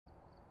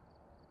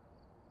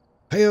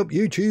Hey up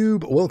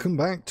YouTube, welcome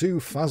back to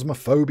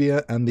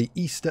Phasmophobia and the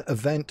Easter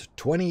event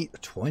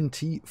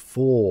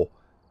 2024.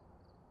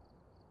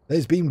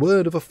 There's been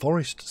word of a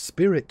forest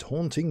spirit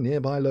haunting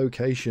nearby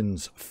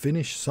locations.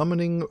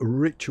 Finishing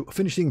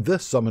the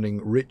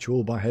summoning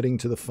ritual by heading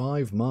to the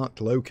 5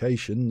 marked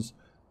locations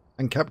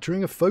and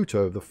capturing a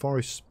photo of the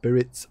forest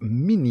spirit's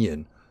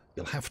minion.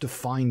 You'll have to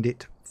find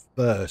it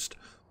first.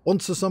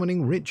 Once the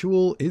summoning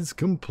ritual is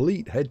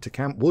complete, head to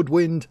Camp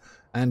Woodwind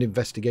and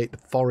investigate the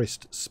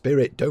forest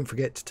spirit. Don't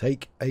forget to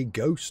take a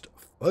ghost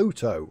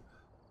photo.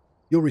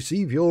 You'll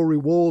receive your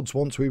rewards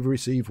once we've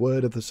received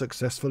word of the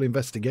successful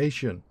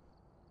investigation.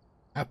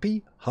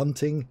 Happy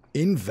hunting,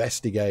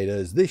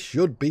 investigators. This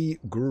should be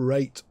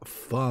great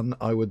fun,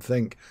 I would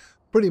think.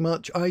 Pretty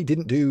much, I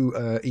didn't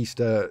do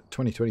Easter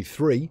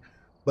 2023,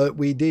 but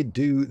we did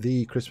do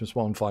the Christmas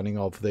one, finding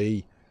of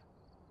the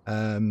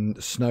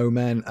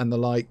snowmen and the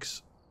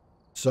likes.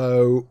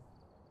 So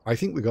I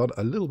think we got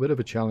a little bit of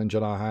a challenge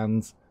on our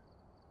hands.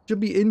 Should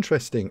be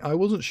interesting. I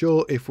wasn't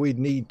sure if we'd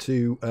need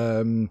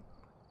to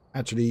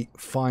actually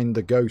find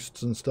the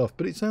ghosts and stuff,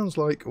 but it sounds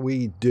like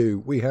we do.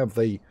 We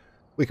can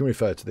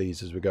refer to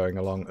these as we're going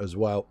along as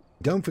well.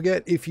 Don't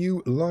forget, if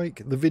you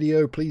like the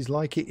video, please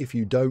like it. If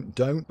you don't.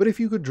 But if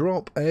you could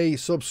drop a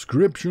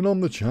subscription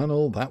on the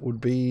channel, that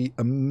would be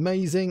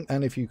amazing.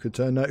 And if you could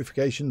turn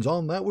notifications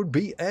on, that would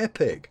be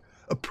epic.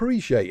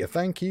 Appreciate you.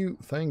 Thank you.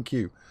 Thank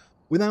you.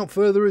 Without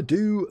further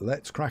ado,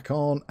 let's crack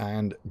on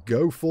and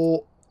go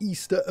for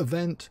Easter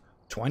event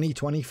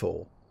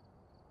 2024.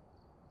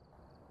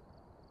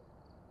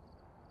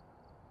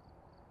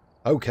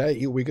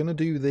 Okay, we're going to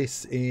do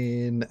this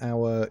in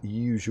our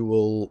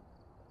usual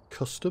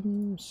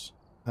customs,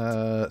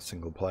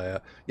 single player.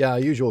 Yeah, our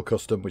usual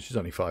custom, which is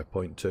only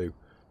 5.2.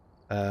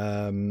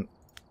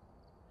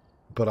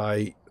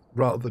 But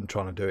rather than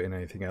trying to do it in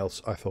anything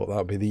else, I thought that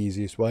would be the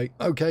easiest way.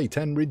 Okay,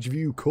 10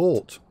 Ridgeview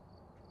Court.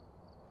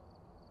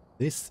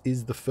 This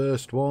is the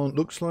first one.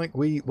 Looks like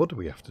what do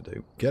we have to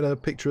do? Get a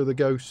picture of the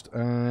ghost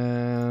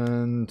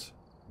and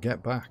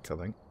get back, I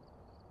think.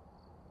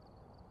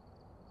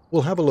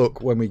 We'll have a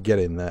look when we get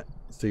in there,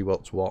 see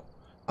what's what.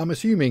 I'm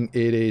assuming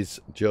it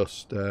is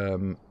just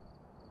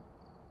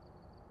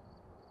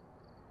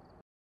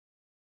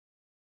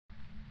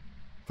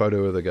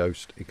photo of the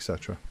ghost,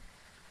 etc.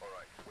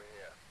 Alright, we're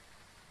here.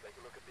 Take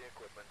a look at the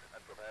equipment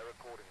and prepare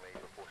accordingly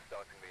before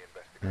starting the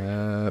investigation.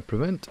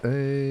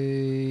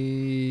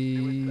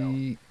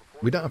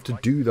 We don't have to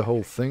do the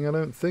whole thing, I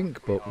don't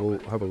think, but we'll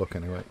have a look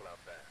anyway.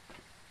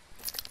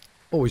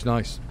 Always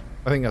nice.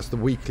 I think that's the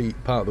weekly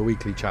part of the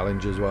weekly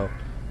challenge as well.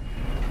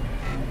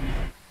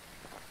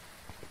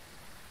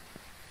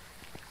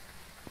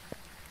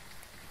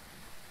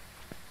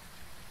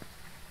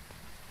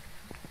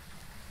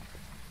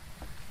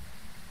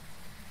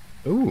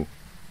 Ooh.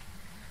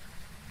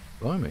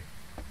 Blimey.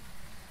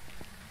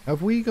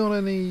 Have we got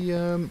any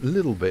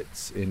little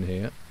bits in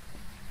here?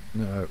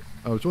 No.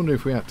 I was wondering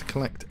if we had to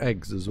collect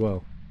eggs as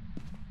well.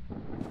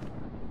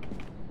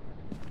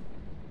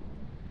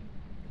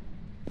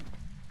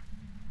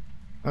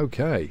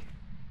 Okay.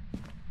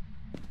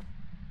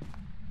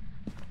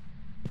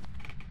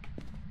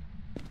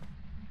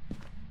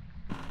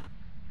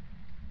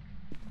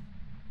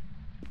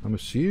 I'm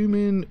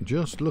assuming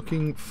just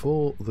looking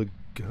for the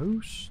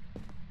ghost.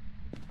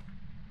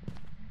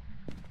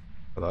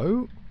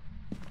 Hello?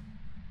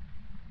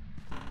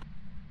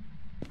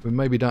 We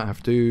maybe don't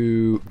have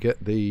to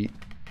get the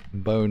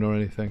bone or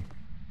anything.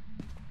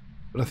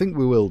 But I think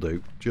we will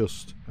do.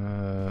 Just,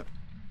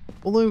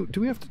 although, do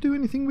we have to do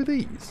anything with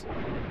these?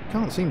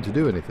 Can't seem to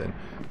do anything.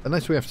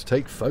 Unless we have to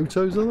take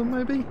photos of them,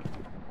 maybe?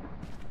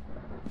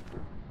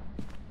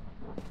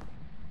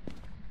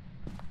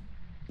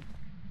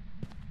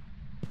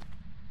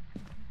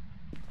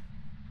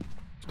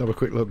 Just have a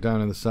quick look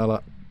down in the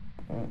cellar.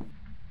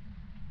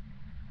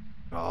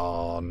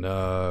 Oh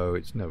no,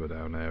 it's never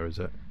down there, is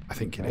it? I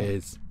think it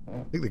is.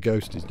 I think the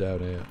ghost is down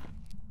here.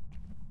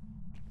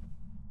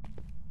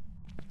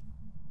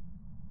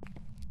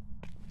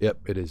 Yep,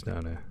 it is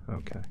down here.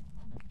 Okay.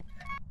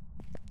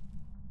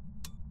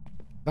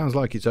 Sounds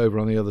like it's over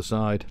on the other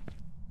side.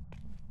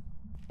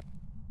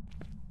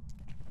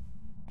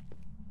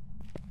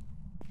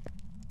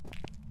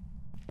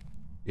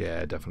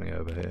 Yeah, definitely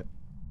over here.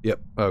 Yep,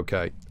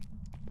 okay.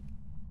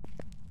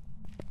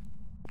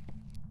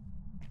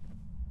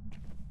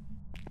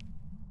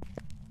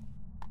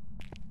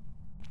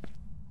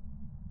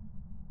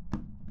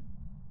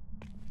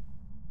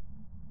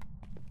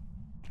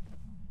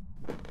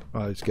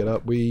 Right, let's get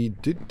up. We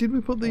did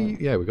we put the...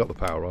 Yeah, we got the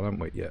power on, haven't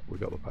we? Yeah, we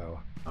got the power.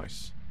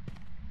 Nice.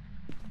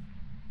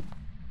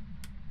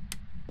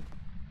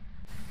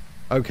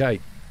 Okay.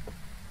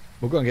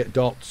 We're going to get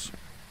dots.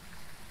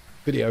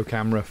 Video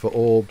camera for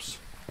orbs.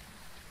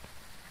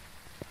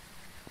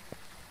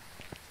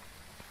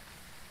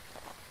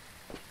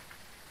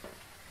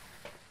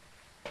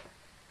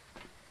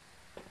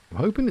 I'm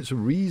hoping it's a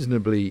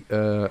reasonably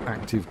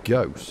active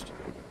ghost.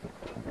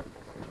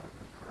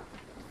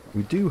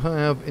 We do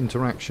have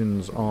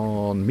interactions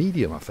on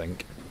medium, I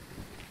think.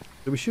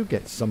 So we should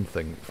get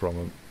something from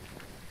them.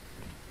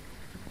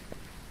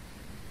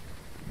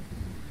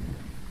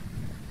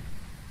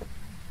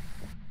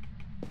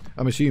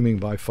 I'm assuming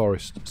by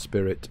forest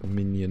spirit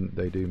minion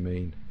they do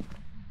mean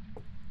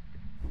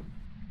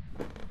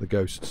the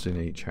ghosts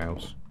in each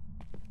house.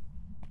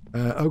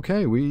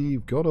 Okay,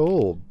 we've got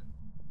orb.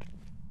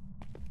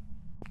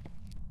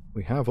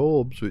 We have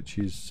orbs, which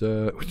is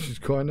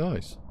quite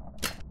nice.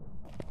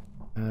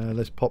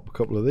 Let's pop a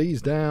couple of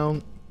these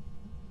down.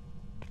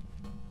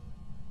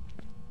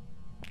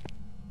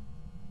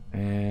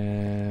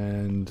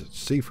 And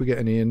see if we get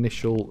any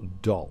initial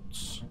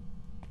dots.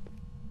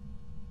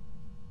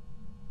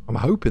 I'm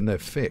hoping they're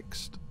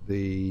fixed.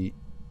 Because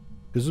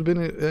there's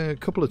been a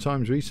couple of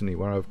times recently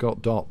where I've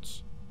got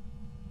dots.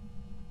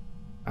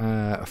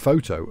 A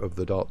photo of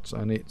the dots,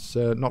 and it's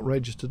not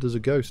registered as a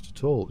ghost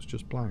at all. It's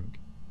just blank.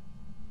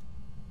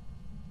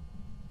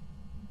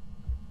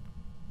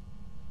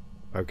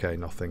 Okay,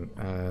 nothing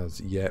as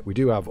yet. We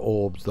do have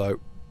orbs, though.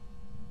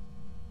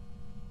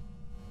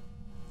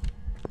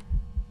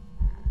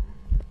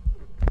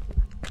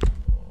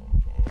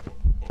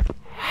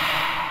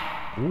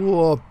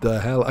 What the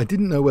hell? I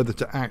didn't know whether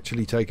to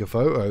actually take a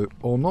photo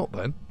or not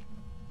then.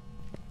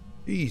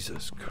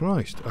 Jesus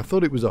Christ. I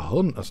thought it was a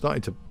hunt. I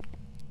started to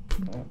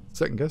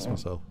second guess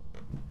myself.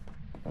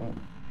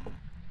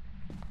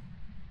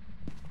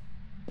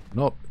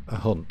 Not a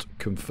hunt.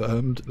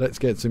 Confirmed. Let's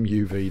get some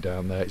UV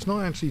down there. It's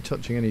not actually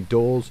touching any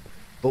doors,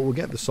 but we'll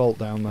get the salt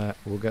down there.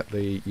 We'll get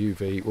the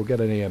UV. We'll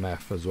get an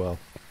EMF as well.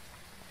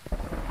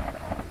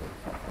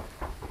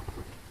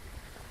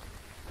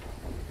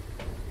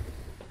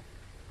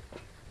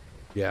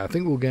 Yeah, I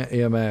think we'll get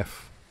EMF.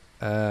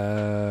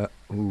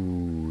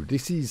 Ooh,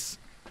 this is...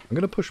 I'm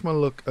going to push my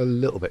luck a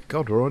little bit.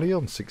 God, we're already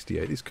on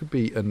 68. This could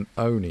be an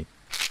Oni.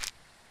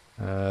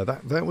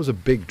 That was a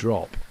big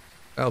drop.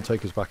 That'll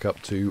take us back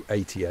up to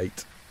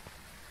 88.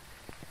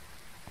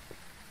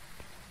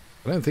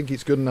 I don't think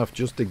it's good enough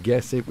just to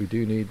guess it. We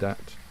do need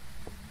that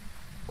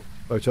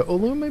photo.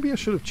 Although maybe I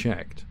should have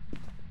checked.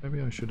 Maybe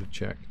I should have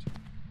checked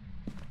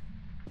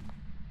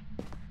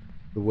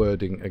the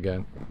wording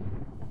again.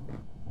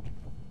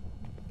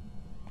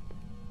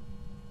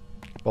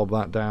 Bob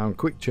that down.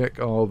 Quick check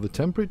of the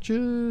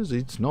temperatures.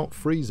 It's not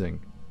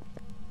freezing.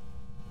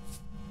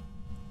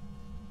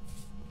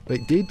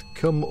 It did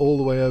come all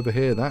the way over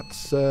here.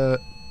 That's...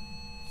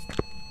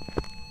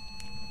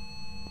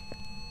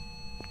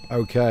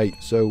 Okay,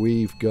 so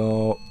we've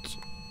got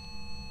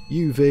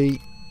UV.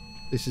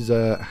 This is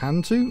a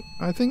Hantu,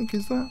 I think,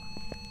 is that?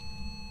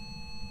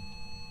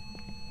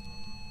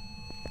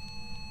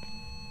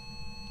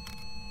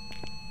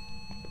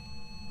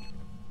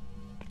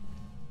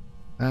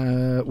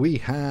 We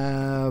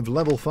have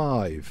level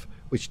 5,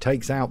 which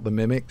takes out the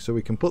mimic, so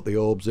we can put the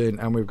orbs in,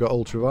 and we've got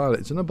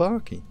ultraviolets and a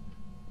Barky.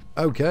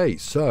 Okay,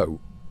 so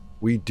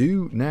we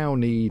do now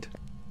need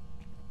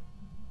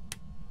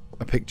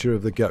a picture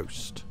of the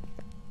ghost.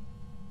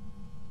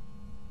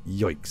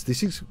 Yikes,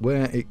 this is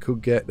where it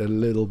could get a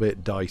little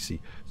bit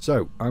dicey.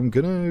 So I'm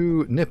going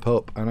to nip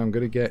up and I'm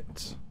going to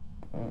get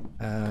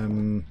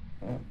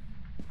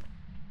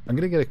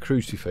a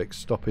crucifix,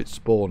 stop it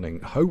spawning.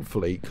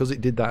 Hopefully, because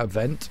it did that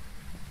event,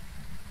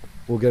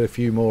 we'll get a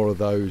few more of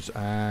those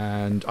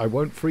and I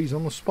won't freeze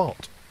on the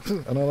spot.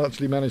 And I'll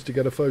actually manage to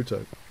get a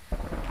photo.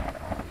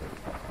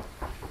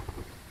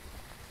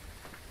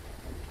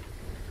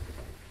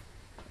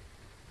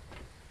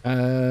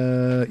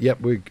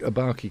 Yep, we're a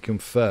Barky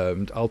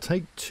confirmed. I'll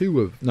take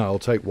I'll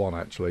take one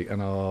actually, and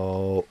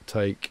I'll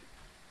take...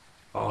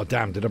 Oh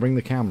damn, did I bring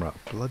the camera?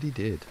 Bloody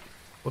did.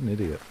 What an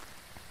idiot.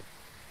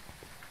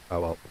 Oh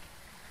well.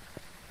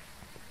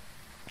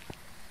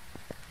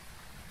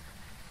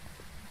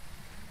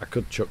 I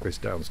could chuck this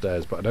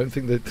downstairs, but I don't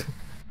think that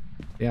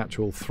the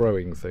actual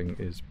throwing thing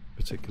is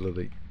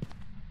particularly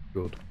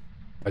good.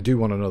 I do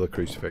want another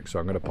crucifix, so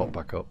I'm going to pop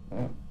back up.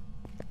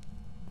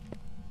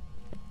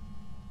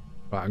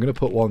 Right, I'm going to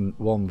put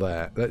one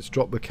there. Let's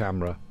drop the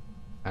camera,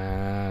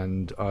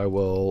 and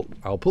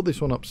I'll put this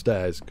one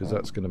upstairs because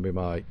that's going to be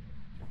my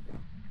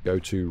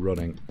go-to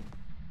running.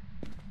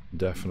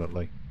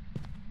 Definitely.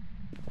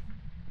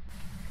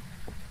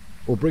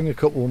 We'll bring a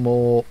couple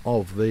more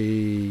of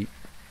the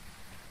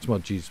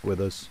smudgies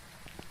with us.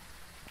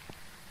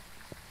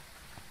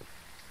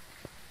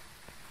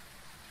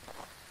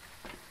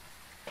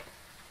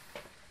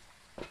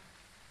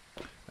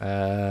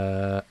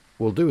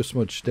 We'll do a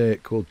smudge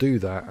stick, we'll do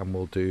that, and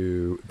we'll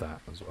do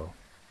that as well.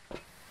 A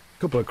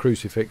couple of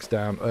crucifix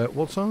down.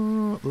 What's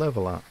our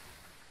level at?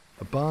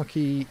 A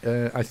Barky,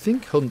 I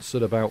think hunts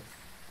at about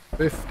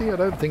 50. I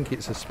don't think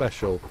it's a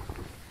special.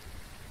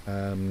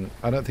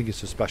 I don't think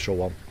it's a special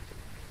one.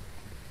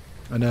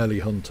 An early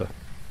hunter.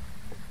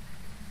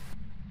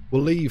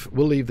 We'll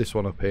leave this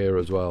one up here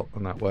as well,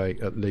 and that way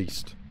at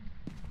least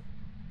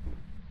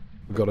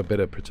we've got a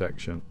bit of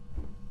protection.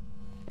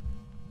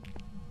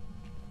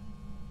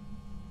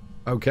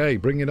 Okay,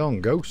 bring it on,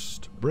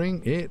 ghost.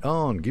 Bring it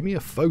on. Give me a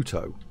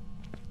photo.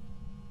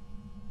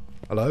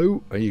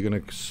 Hello? Are you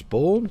going to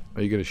spawn?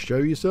 Are you going to show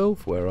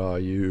yourself? Where are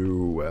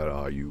you? Where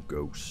are you,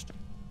 ghost?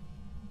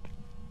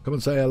 Come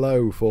and say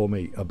hello for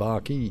me, a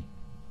Barky.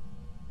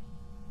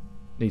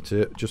 Need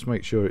to just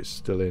make sure it's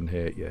still in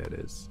here. Yeah, it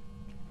is.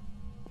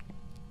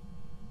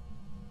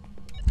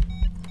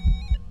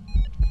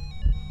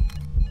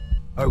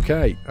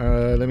 Okay,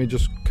 let me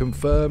just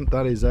confirm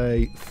that is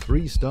a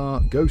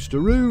 3-star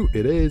ghosteroo.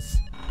 It is.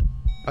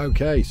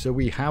 Okay, so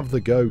we have the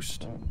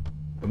ghost.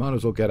 We might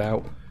as well get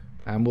out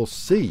and we'll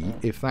see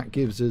if that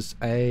gives us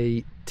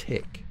a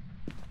tick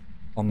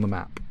on the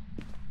map.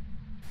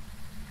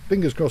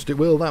 Fingers crossed it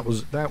will. That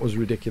was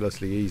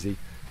ridiculously easy.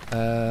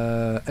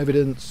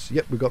 Evidence.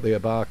 Yep, we've got the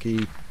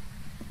Abaki.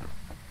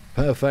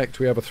 Perfect.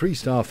 We have a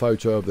 3-star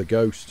photo of the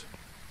ghost.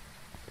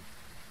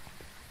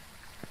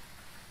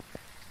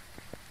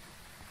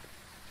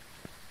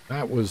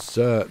 That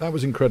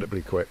was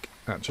incredibly quick,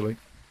 actually.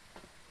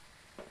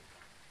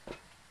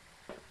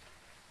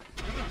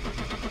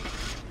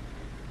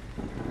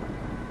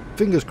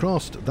 Fingers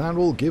crossed that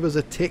will give us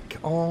a tick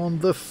on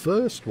the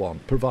first one,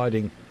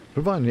 providing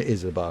it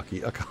is a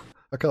Abaki.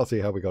 I can't see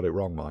how we got it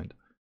wrong, mind.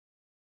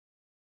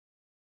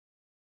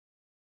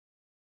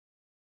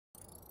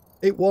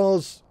 It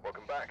was.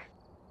 Welcome back.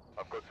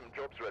 I've got some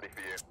jobs ready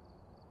for you.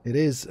 It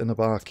is an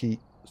Abaki.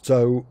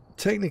 So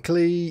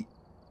technically,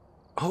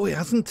 oh, it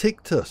hasn't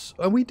ticked us.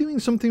 Are we doing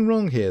something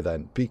wrong here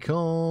then?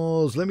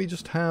 Because let me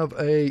just have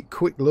a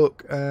quick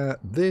look at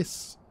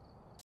this.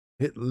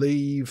 Hit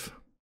leave.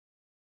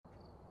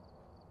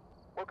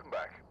 Welcome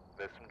back.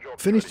 There's some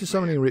jobs. Finish ready the for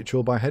summoning you.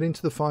 ritual by heading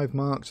to the 5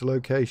 marked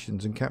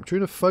locations and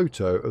capturing a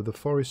photo of the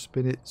forest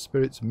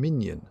spirit's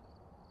minion.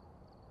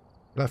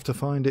 You'll have to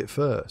find it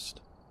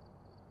first.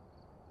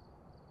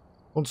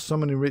 Once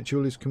summoning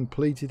ritual is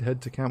completed,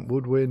 head to Camp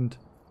Woodwind.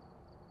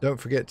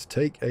 Don't forget to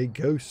take a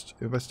ghost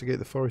to investigate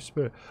the forest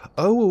spirit.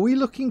 Oh, are we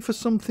looking for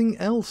something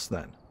else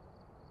then?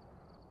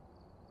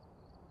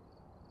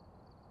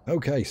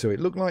 Okay, so it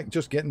looked like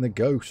just getting the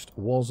ghost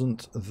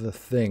wasn't the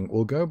thing.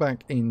 We'll go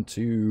back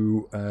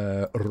into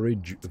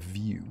Ridge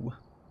View.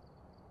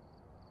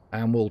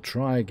 And we'll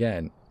try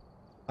again.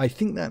 I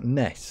think that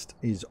nest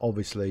is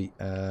obviously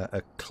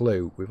a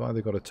clue. We've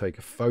either got to take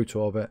a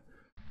photo of it.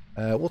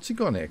 What's he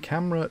got in here?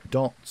 Camera,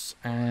 dots,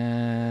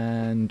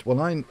 and...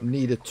 well, I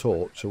need a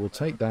torch, so we'll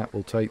take that,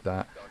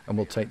 and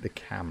we'll take the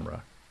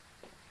camera.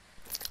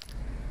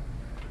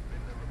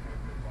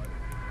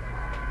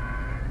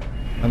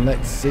 And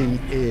let's see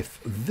if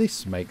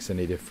this makes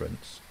any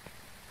difference.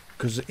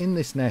 Because in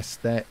this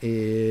nest there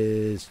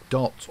is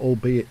dots,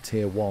 albeit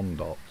tier 1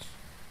 dots.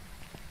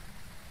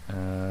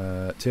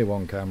 Tier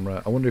 1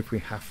 camera. I wonder if we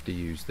have to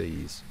use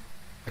these.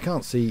 I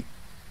can't see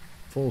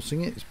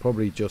forcing it. It's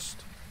probably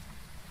just...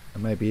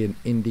 maybe an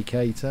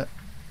indicator.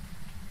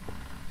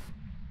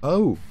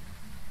 Oh.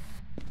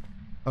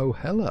 Oh,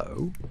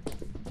 hello.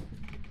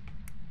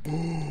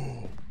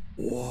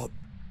 What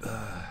the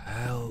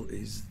hell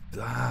is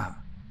that?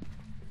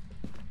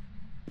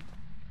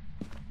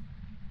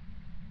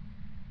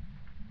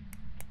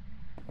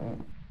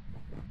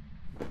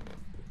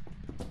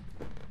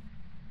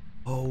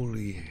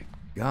 Holy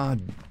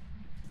God.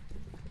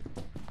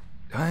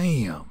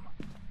 Damn.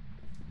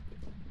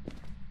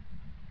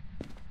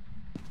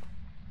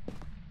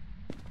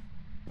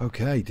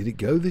 Okay, did it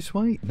go this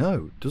way?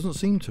 No, doesn't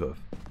seem to have.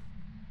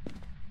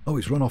 Oh,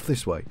 it's run off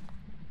this way.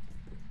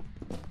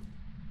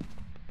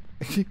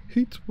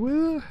 It's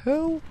where the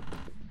hell?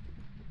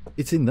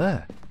 It's in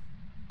there.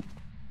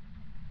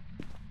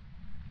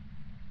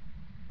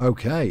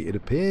 Okay, it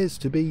appears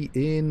to be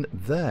in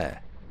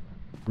there.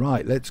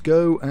 Right, let's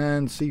go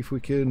and see if we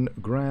can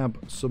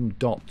grab some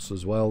dots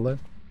as well then.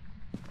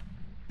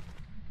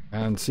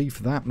 And see if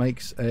that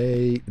makes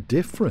a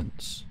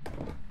difference.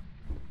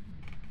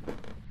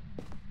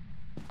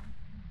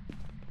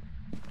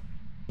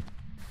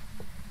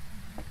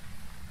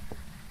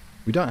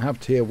 We don't have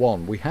tier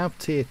 1. We have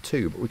tier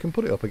 2, but we can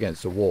put it up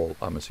against a wall,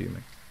 I'm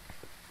assuming.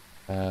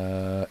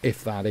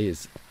 If that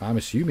is. I'm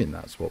assuming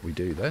that's what we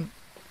do then.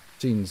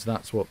 Seems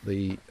that's what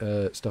the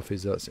stuff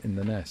is that's in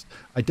the nest.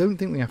 I don't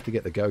think we have to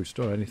get the ghost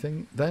or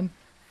anything then.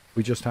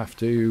 We just have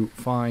to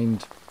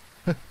find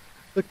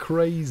the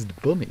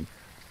crazed bunny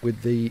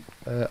with the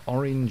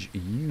orange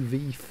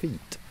UV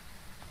feet.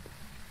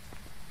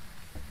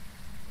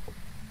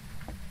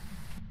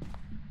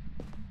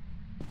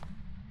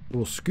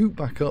 We'll scoot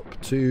back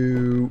up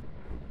to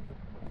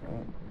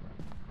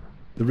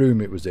the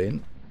room it was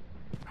in.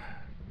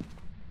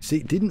 See,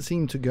 it didn't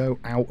seem to go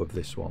out of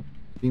this one.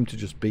 It seemed to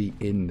just be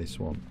in this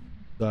one.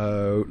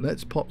 So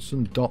let's put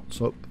some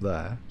dots up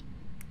there.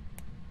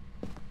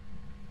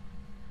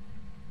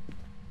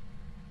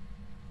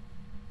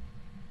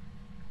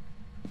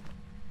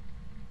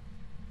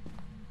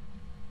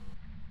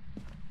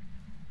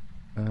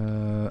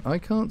 I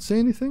can't see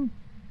anything.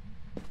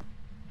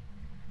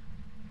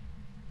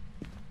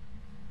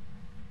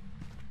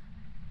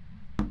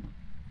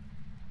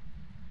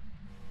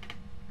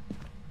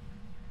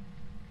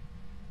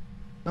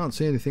 Can't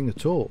see anything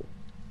at all.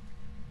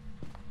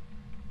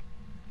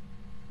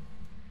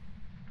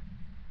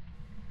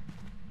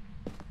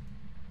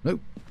 Nope.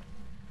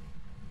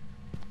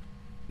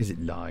 Is it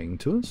lying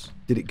to us?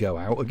 Did it go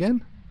out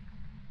again?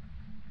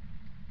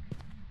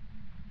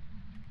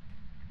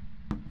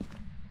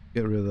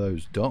 Get rid of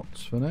those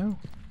dots for now.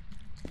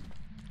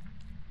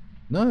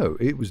 No,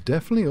 it was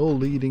definitely all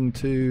leading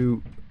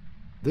to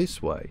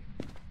this way.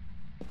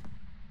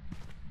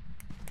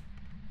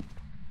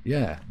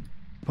 Yeah.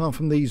 Apart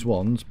from these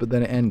ones, but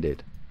then it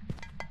ended.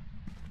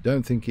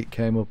 Don't think it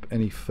came up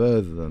any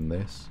further than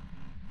this.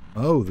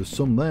 Oh, there's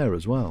some there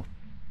as well.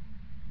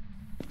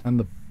 And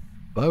the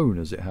bone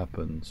as it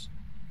happens.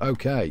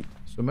 Okay,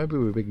 so maybe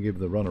we can give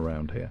the run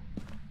around here.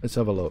 Let's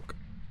have a look.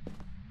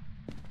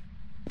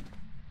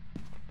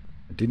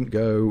 I didn't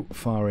go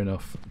far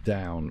enough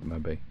down,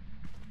 maybe.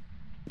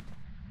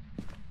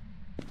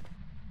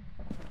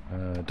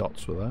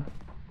 Dots were there.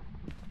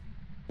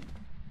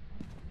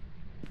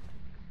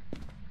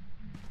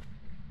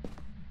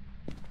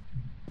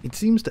 It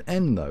seems to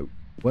end though,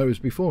 whereas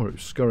before it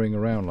was scurrying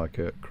around like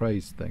a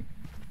crazed thing.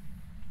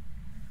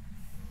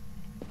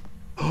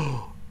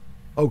 Oh,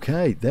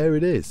 okay, there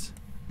it is.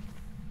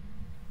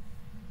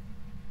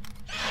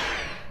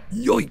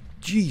 Yoink!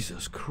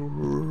 Jesus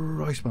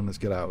Christ, man, let's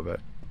get out of it.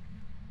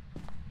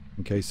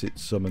 In case it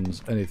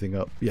summons anything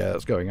up. Yeah,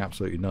 that's going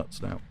absolutely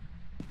nuts now.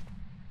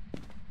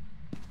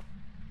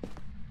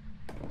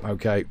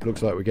 Okay,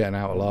 looks like we're getting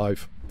out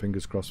alive.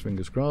 Fingers crossed,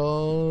 fingers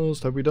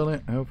crossed. Have we done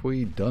it? Have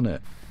we done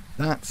it?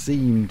 That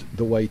seemed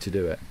the way to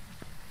do it.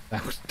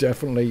 That was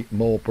definitely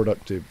more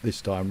productive this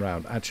time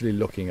round, actually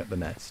looking at the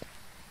nest,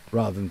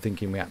 rather than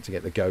thinking we had to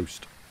get the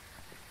ghost.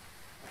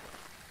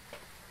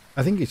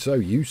 I think he's so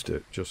used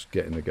to just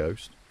getting the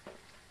ghost.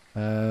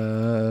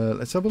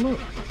 Let's have a look.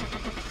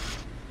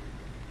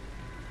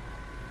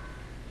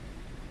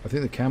 I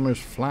think the camera's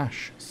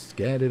flash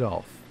scared it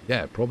off.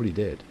 Yeah, it probably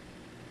did.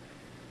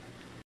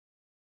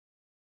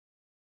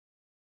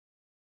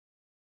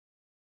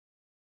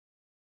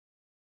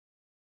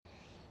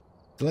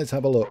 So let's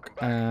have a look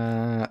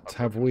at,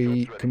 have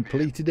we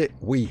completed it?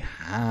 We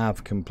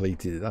have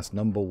completed it. That's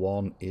number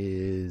 1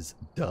 is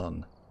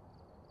done.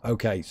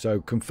 Okay,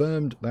 so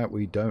confirmed that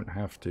we don't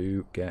have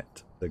to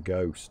get the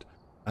ghost.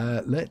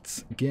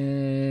 Let's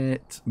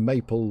get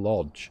Maple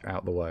Lodge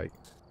out the way,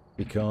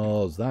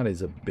 because that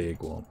is a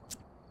big one.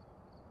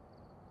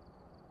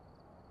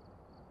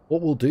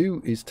 What we'll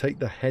do is take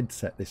the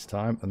headset this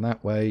time, and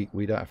that way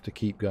we don't have to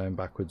keep going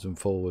backwards and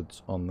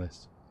forwards on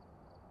this.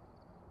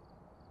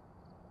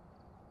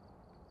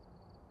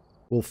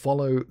 We'll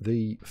follow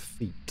the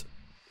feet.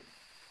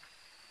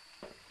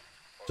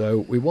 So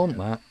we want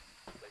that.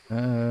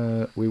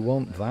 We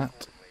want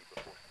that.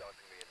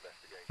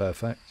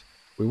 Perfect.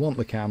 We want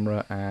the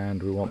camera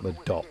and we want the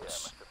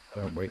dots,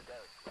 don't we?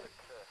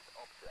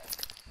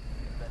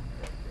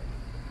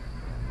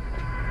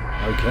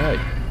 Okay.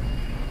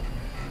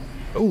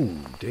 Oh,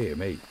 dear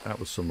me. That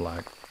was some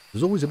lag.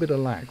 There's always a bit of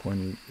lag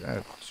when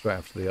straight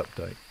after the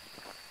update.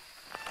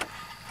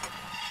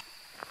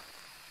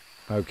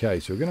 Okay,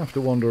 so we're going to have to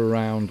wander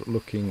around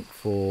looking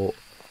for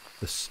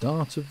the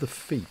start of the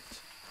feet.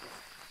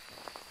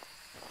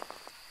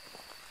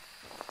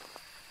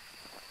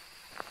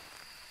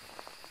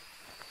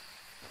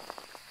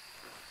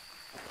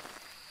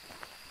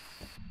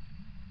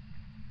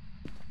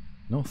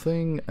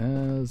 Nothing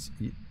as...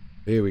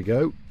 Here we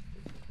go.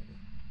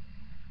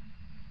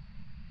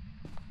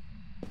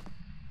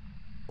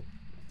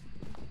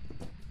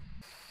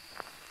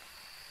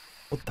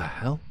 What the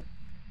hell?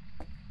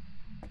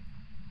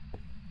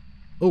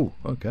 Oh,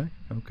 okay,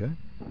 okay.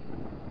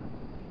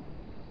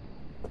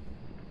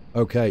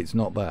 Okay, it's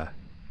not there.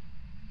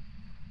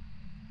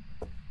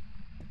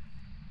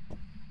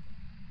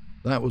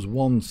 That was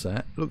one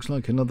set. Looks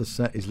like another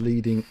set is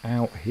leading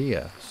out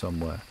here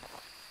somewhere.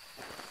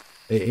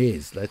 It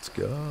is. Let's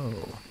go.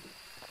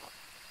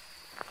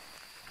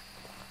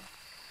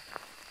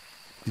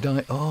 Did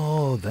I?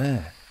 Oh,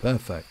 there.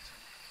 Perfect.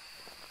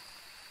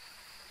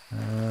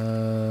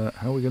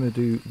 How are we going to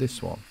do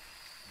this one?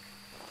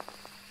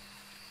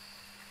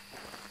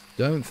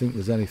 Don't think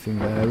there's anything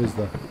there, is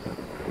there?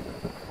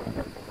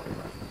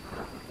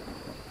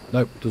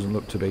 Nope, doesn't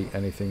look to be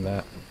anything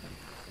there.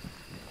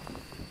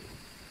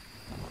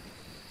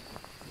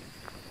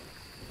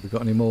 We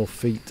got any more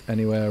feet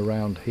anywhere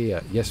around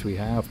here? Yes, we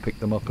have. Picked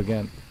them up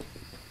again.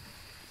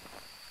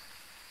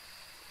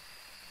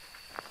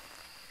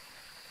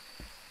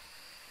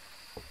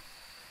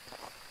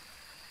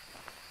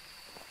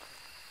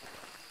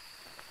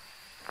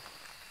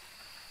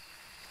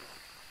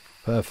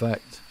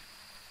 Perfect.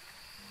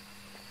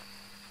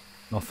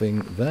 Nothing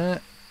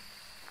there.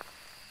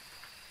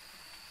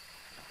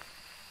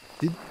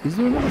 Is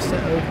there another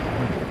set over...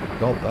 Oh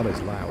God, that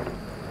is loud.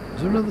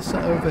 Is there another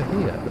set over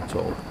here at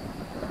all?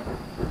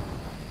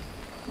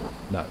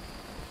 No.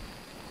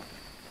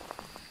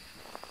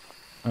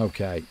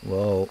 Okay,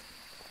 well...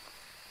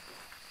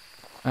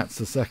 That's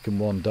the second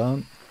one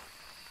done.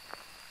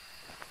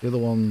 The other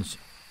ones...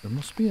 There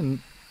must be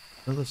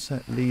another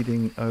set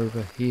leading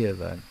over here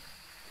then.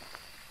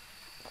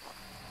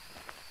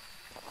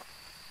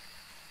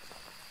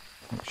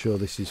 Make sure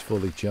this is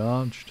fully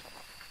charged.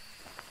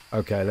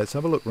 Okay, let's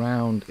have a look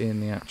round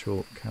in the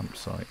actual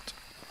campsite.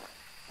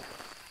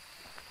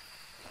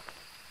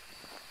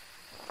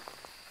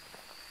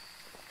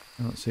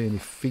 I don't see any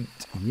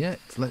feet yet.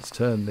 Let's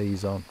turn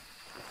these on.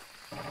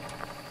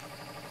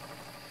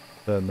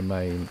 Turn the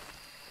main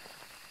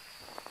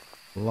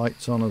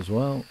lights on as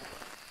well.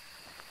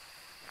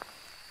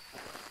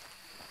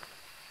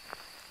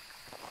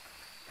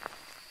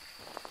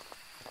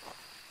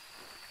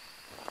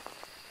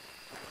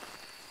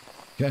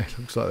 Yeah, it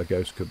looks like the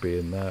ghost could be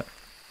in there.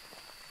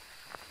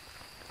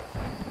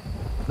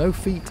 No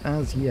feet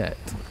as yet.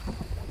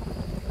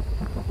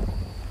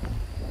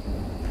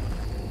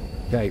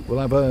 Okay, we'll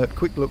have a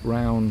quick look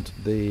round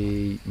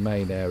the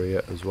main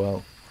area as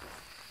well.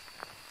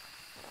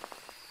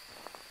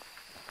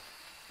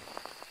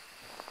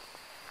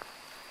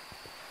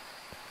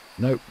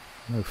 Nope,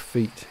 no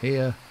feet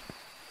here.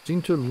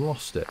 Seem to have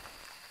lost it.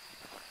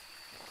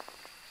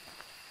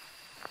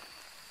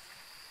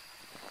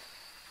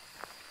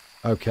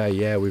 Okay,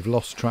 yeah, we've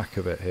lost track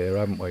of it here,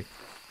 haven't we?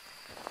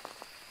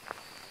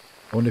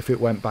 I wonder if it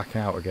went back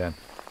out again.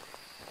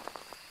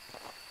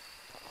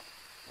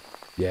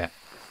 Yeah.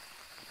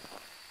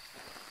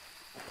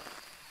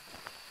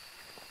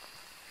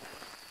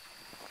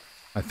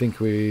 I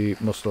think we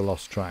must have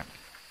lost track.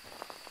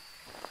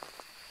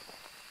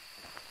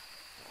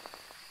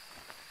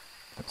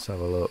 Let's have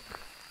a look.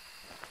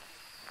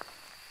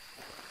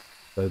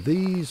 So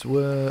these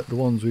were the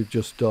ones we've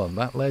just done.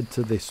 That led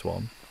to this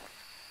one.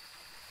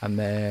 And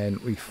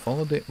then we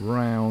followed it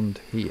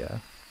round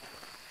here.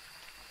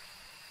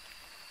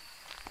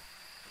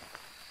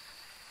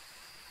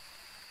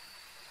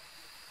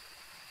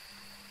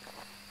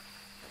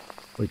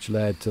 Which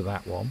led to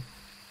that one.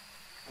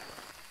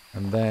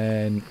 And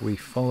then we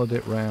followed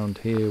it round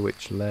here,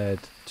 which led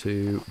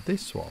to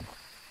this one.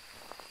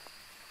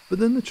 But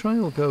then the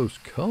trail goes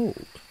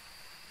cold.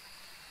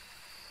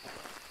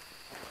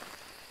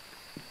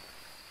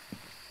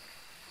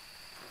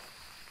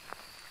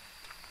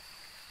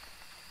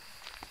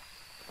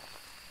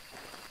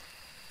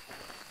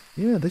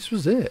 Yeah, this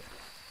was it.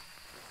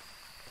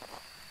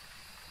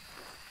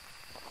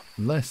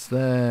 Unless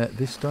they're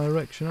this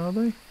direction, are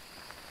they?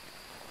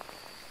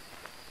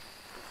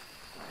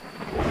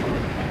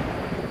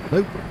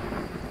 Nope.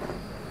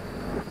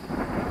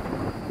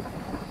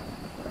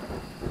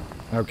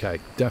 Okay,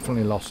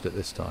 definitely lost it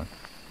this time.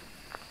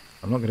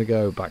 I'm not going to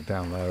go back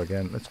down there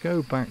again. Let's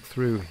go back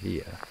through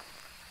here.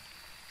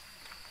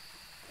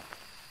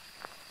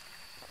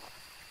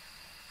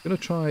 I'm going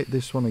to try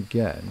this one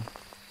again.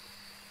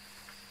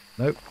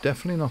 Nope,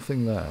 definitely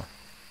nothing there.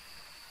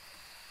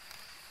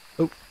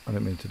 Oh, I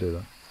didn't mean to do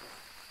that.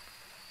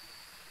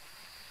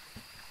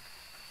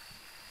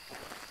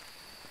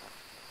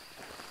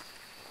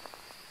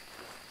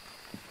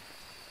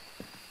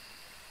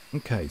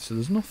 Okay, so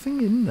there's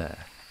nothing in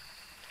there.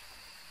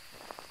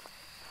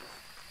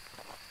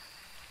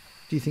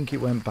 Do you think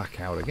it went back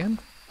out again?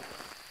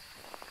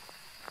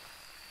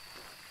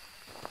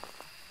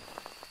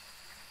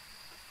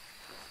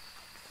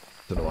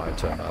 Don't know why I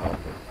turned that on.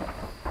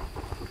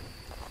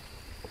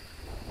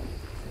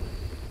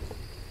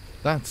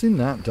 That's in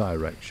that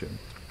direction.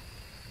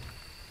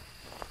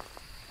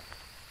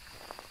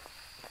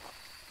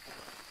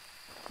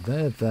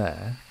 They're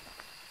there.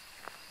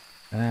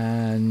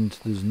 And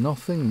there's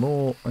nothing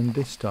more in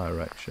this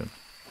direction.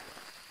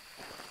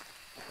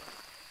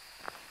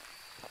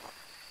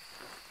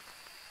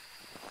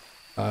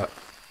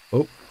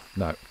 Oh,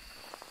 no.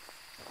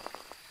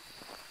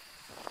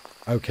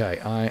 Okay,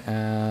 I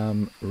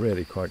am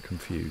really quite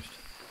confused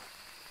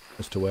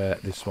as to where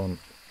this one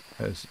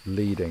is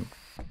leading.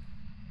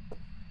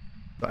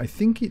 But I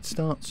think it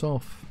starts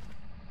off...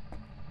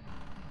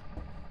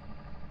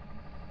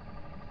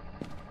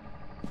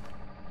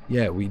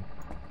 Yeah, we...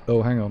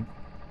 Oh, hang on.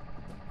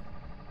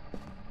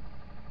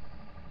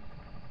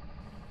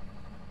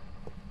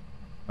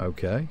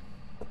 Okay.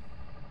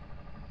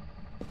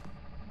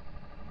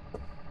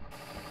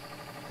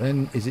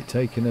 Then is it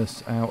taking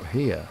us out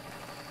here?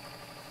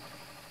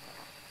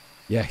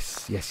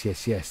 Yes, yes,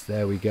 yes, yes.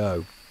 There we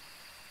go.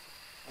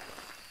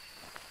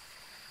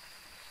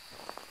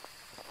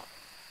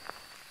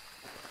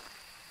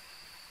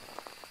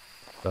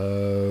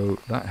 So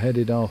that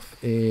headed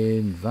off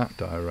in that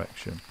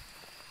direction.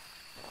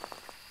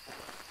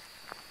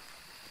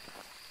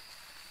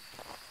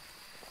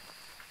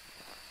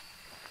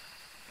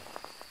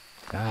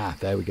 Ah,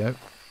 there we go.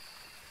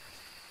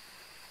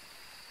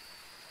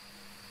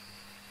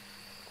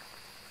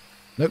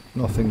 Nope,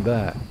 nothing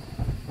there.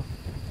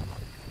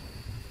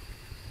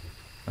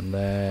 And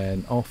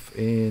then off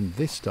in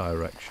this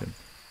direction.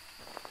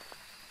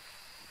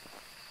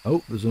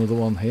 Oh, there's another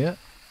one here.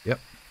 Yep.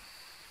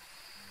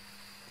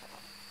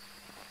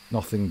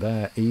 Nothing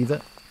there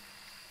either.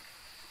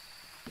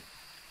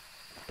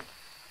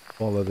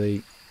 Follow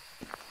the...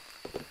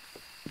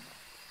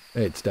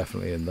 It's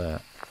definitely in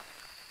there.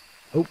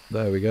 Oh,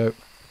 there we go.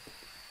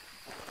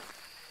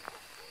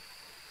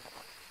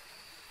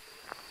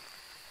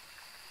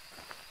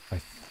 I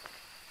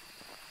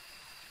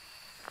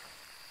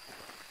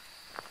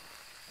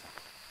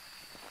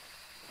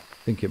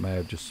think it may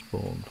have just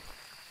spawned.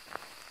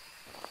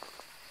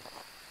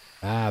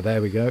 Ah,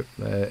 there we go.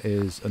 There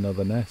is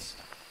another nest.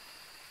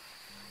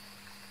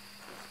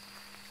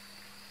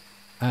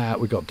 Ah,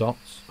 we got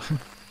dots.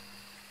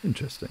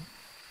 Interesting.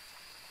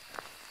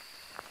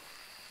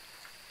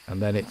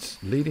 And then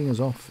it's leading us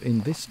off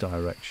in this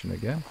direction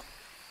again.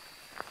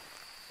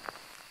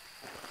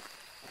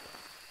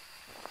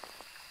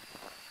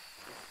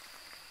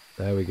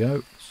 There we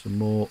go. Some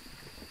more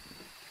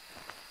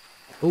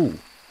Oh,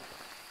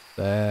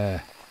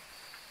 there.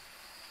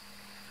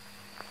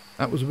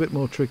 That was a bit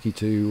more tricky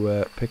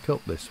to pick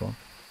up, this one.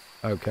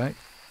 Okay.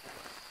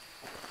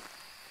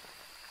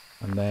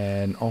 And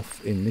then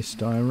off in this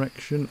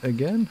direction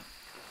again.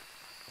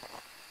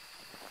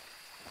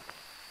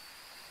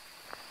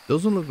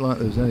 Doesn't look like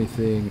there's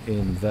anything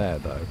in there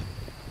though.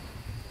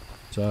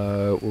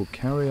 So we'll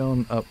carry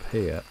on up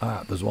here.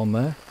 Ah, there's one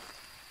there.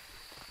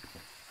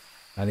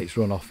 And it's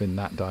run off in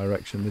that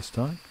direction this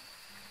time.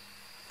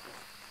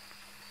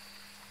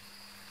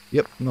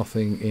 Yep,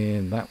 nothing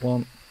in that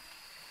one.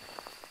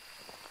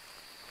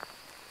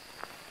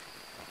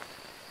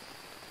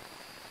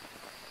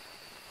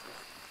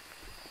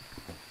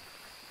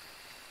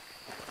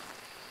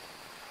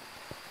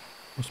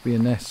 Must be a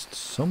nest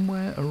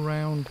somewhere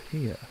around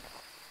here.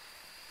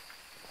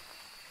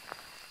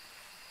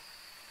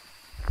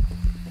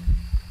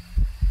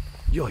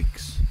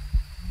 Yikes.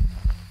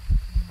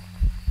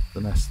 The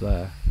nest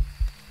there.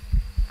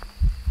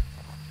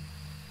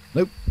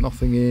 Nope,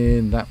 nothing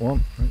in that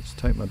one. Let's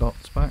take my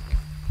dots back.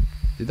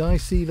 Did I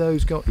see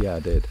those go? Yeah, I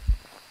did.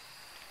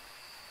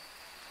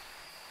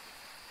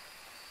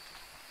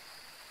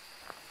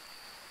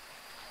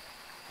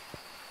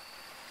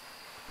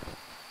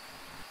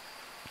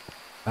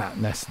 That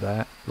nest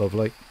there,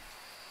 lovely.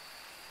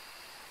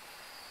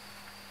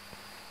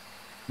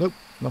 Nope,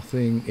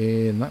 nothing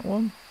in that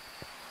one.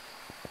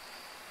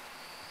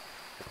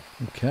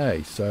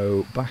 Okay,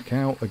 so back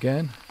out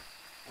again.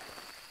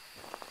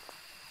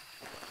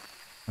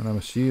 And I'm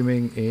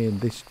assuming in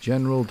this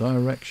general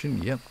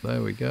direction. Yep,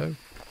 there we go.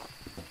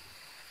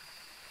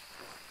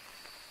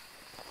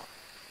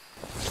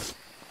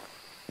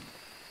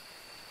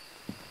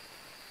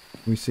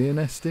 We see a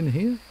nest in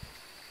here?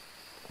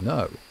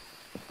 No.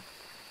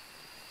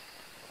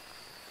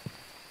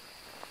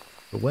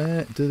 But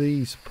where do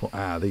these point?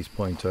 Ah, these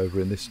point over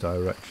in this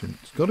direction.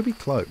 It's got to be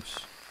close.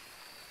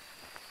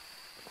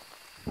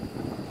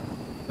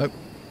 Nope.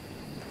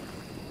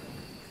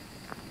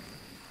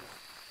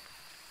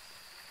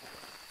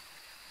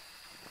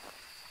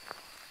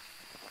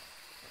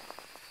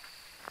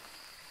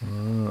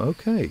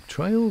 Okay,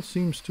 trail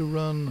seems to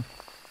run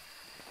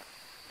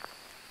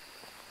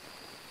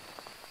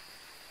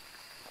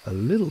a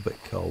little bit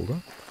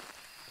colder.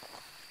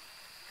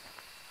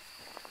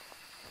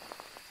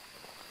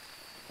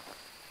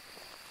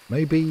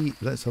 Maybe,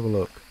 let's have a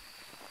look.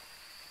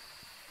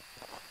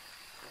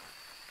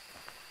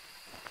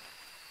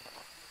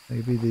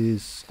 Maybe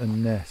there's a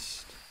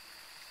nest.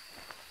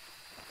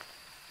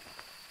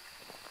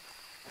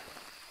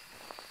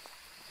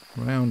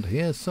 Around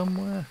here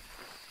somewhere?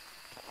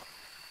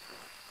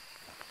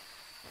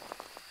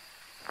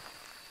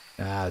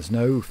 Ah, there's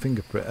no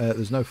fingerprint,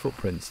 there's no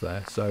footprints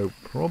there, so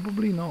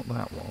probably not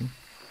that one.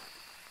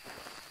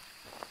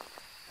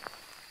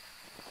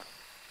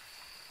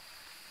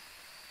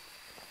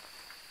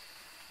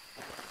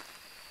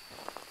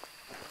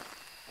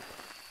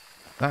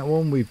 That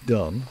one we've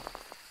done.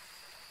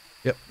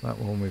 Yep, that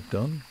one we've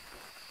done.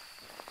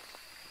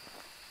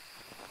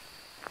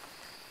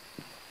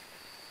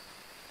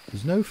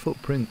 There's no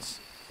footprints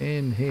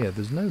in here.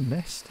 There's no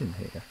nest in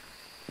here.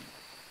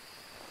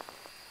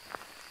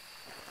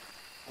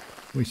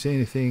 Can we see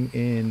anything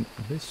in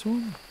this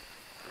one?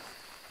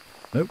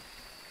 Nope.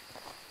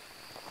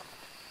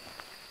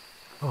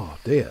 Oh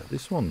dear,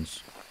 this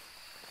one's...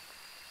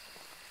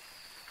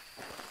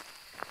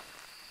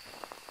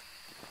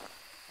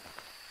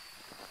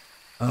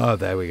 Oh,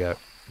 there we go.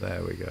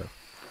 There we go.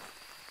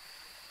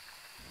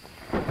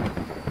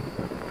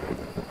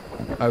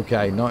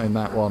 Okay, not in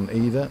that one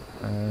either.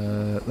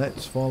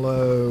 Let's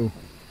follow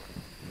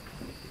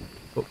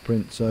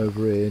footprints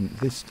over in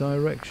this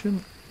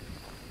direction.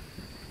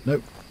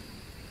 Nope.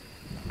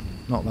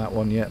 Not that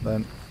one yet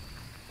then.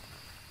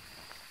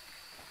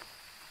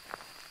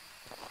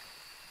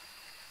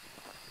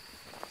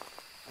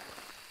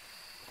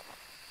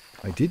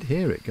 I did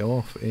hear it go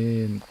off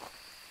in...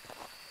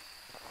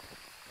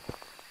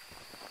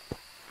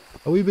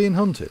 Are we being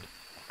hunted?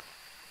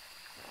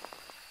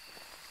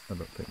 I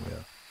don't think we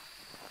are.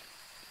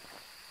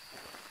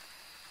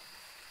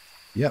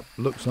 Yep,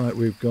 looks like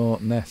we've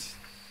got nests.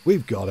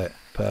 We've got it.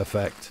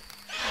 Perfect.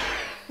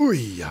 Ooh,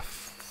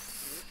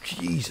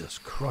 Jesus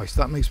Christ,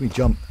 that makes me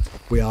jump.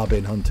 We are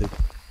being hunted.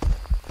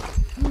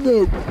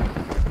 No.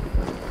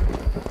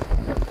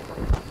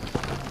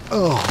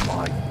 Oh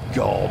my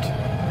God.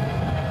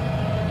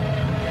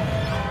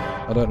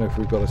 I don't know if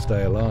we've got to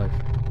stay alive.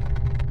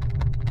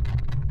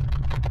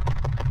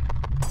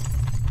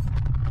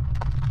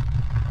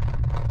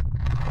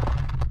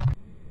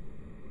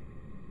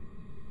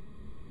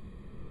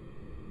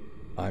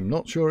 I'm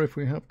not sure if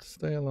we have to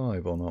stay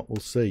alive or not. We'll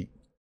see.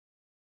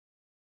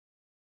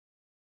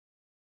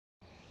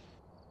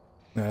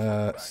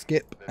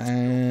 Skip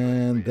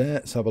and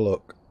let's have a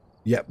look.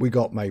 Yep, we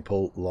got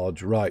Maple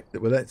Lodge. Right,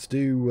 well, let's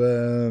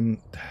do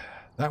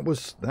that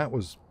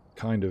was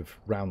kind of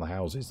round the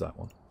houses, that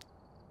one.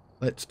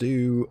 Let's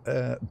do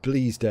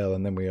Bleasdale,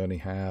 and then we only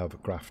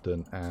have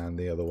Grafton and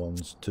the other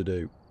ones to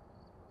do.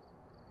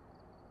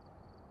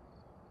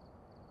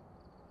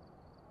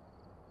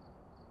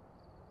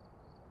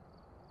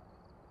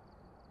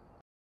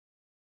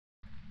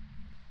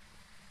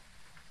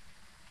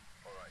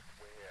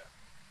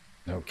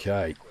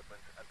 Okay.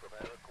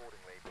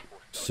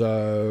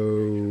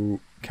 So,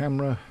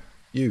 camera,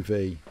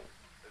 UV,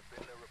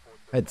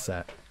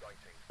 headset,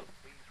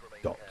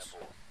 dots.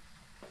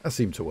 That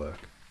seemed to work.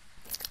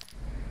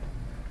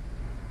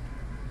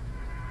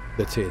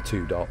 The tier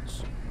 2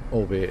 dots,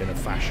 albeit in a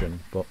fashion,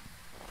 but...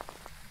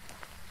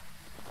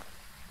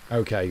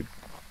 Okay,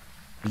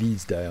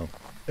 Bleasdale.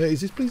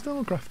 Is this Bleasdale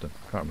or Grafton?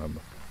 Can't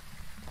remember.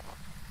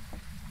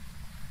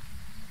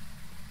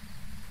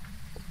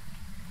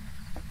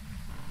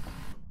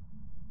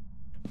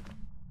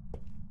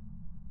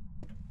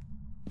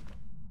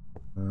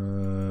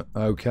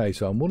 Okay,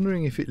 so I'm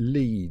wondering if it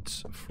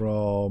leads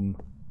from...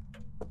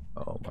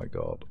 Oh my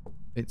god.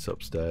 It's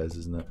upstairs,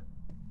 isn't it?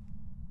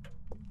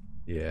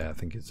 Yeah, I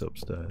think it's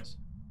upstairs.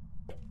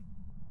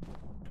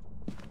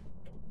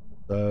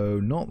 So,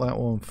 not that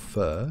one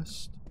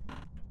first.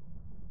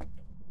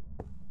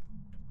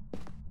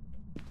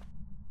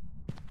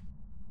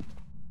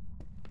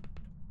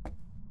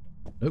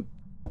 Nope.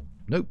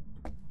 Nope.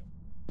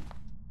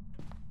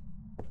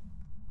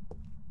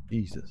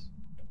 Jesus.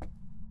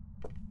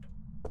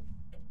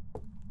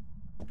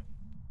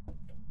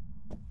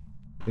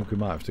 I think we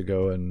might have to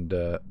go and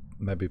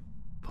maybe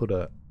put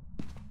a...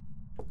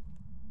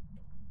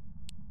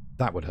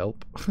 That would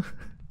help.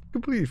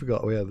 Completely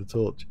forgot we had the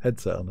torch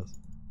headset on us.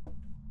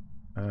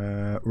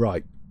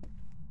 Right.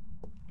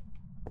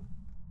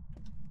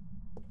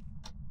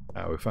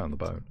 Oh, we found the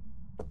bone.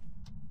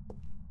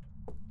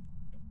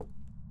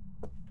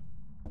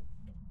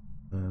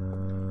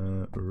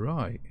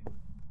 Right.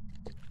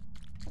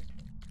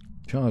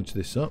 Charge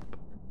this up.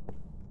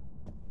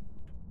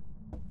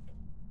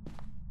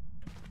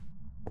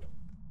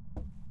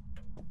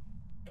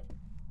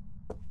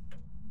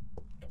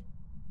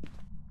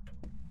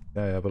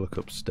 Okay, have a look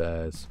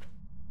upstairs.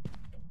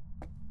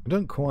 I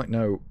don't quite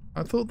know.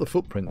 I thought the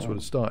footprints would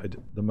have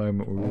started the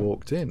moment we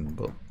walked in,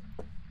 but...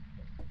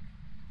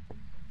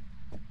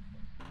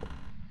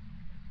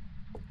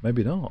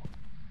 Maybe not.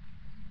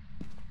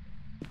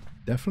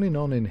 Definitely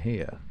none in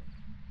here.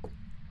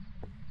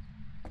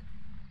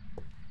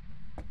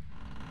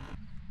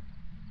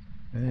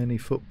 Any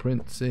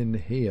footprints in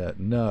here?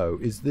 No.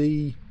 Is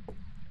the...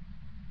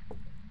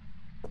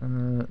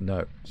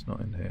 no, it's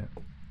not in here.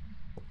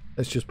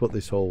 Let's just put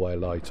this hallway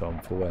light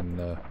on for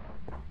when...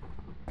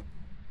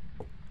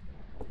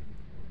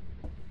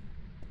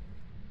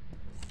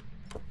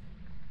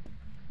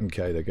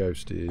 Okay, the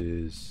ghost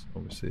is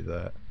obviously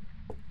there.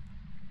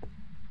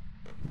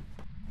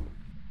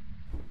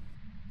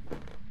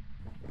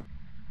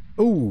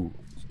 Ooh,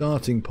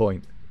 starting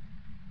point.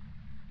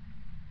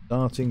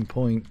 Starting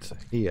point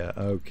here.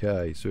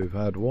 Okay, so we've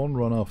had one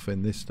run off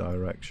in this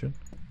direction.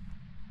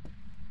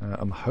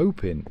 I'm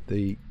hoping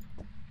the...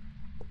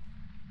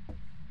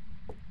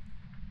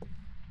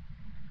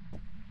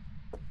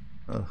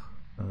 Oh,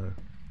 no.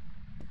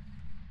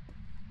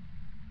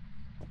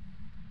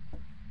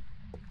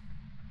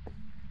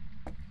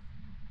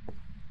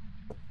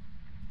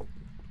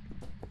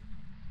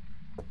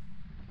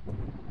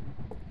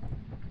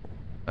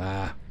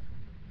 Ah.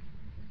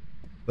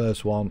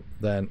 First one,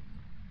 then.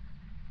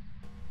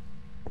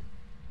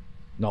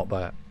 Not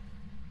that.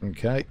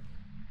 Okay.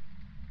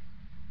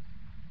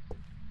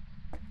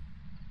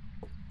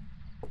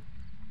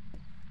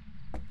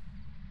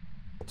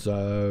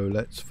 So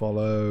let's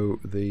follow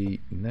the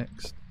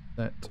next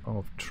set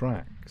of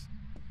tracks.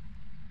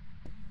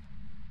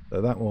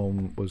 So that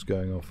one was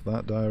going off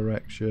that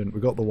direction. We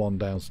got the one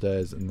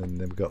downstairs, and then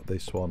we've got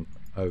this one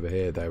over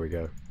here. There we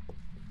go.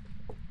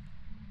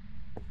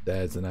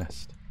 There's the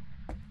nest.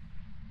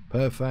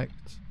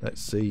 Perfect.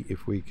 Let's see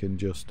if we can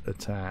just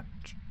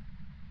attach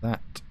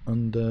that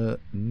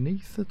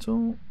underneath at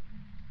all.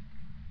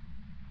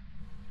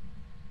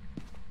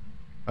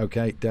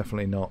 Okay,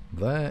 definitely not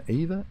there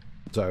either.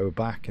 So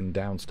back and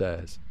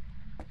downstairs.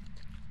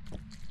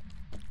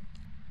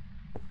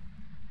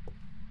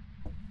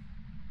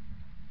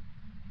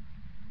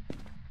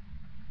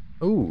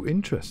 Oh,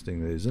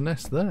 interesting. There's a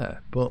nest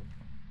there, but...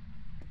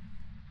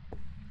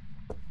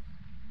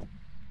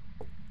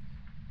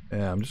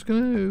 Yeah, I'm just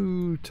going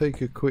to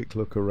take a quick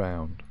look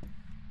around.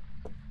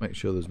 Make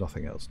sure there's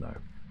nothing else now.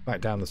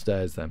 Back down the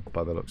stairs then,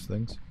 by the looks of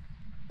things.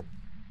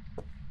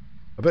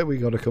 I bet we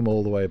got to come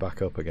all the way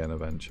back up again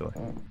eventually.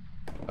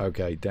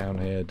 Okay, down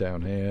here,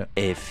 down here.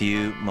 A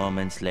few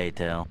moments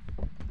later.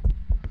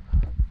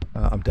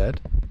 I'm dead.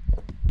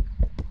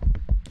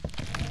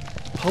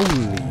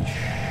 Holy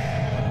sh...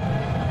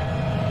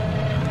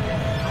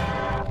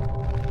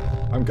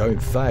 I'm going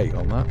Thay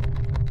on that.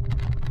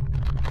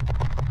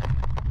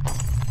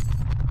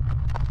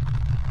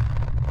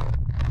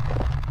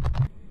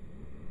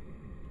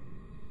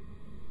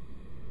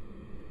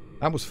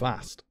 That was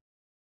fast.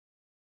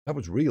 That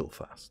was real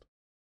fast.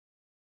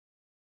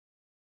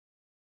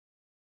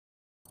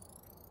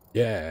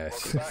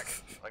 Yes.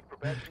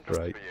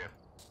 Great.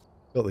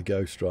 Got the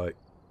ghost right.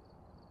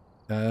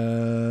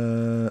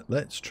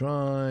 Let's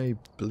try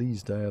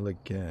Bleasdale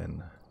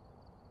again.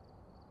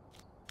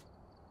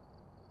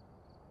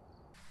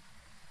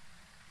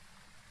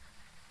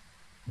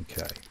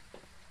 Okay.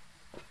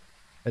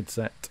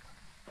 headset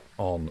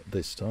on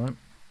this time.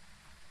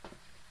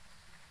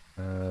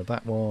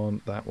 That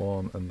one,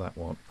 and that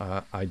one.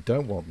 I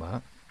don't want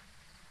that.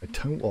 I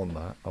don't want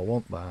that. I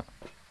want that.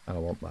 And I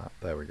want that.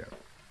 There we go.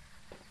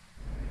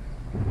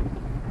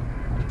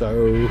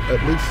 So,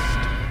 at least...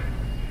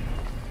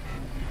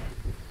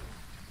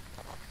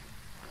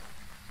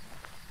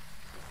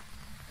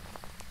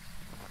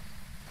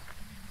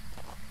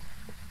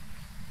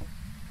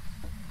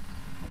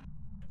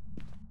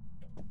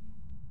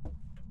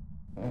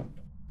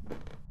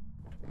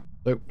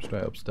 So,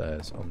 straight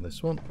upstairs on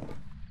this one.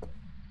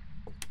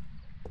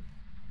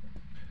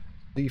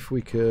 See if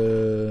we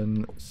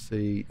can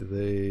see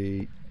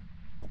the...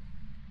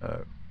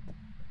 Oh.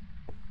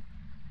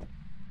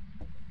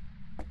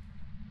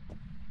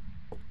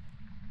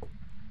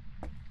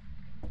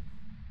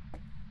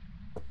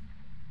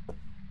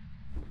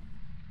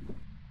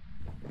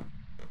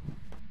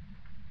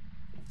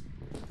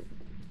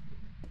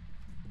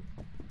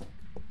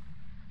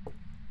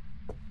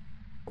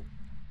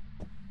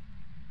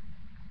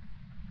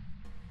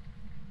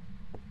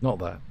 Not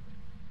that.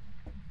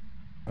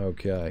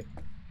 Okay.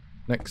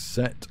 Next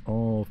set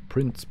of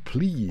prints,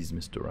 please,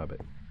 Mr.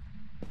 Rabbit.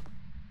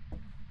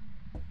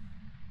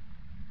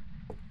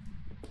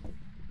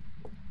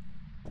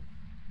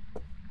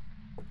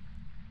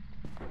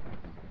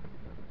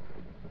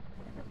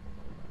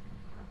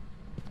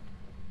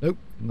 Nope,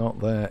 not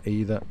there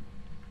either.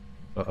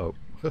 Uh-oh.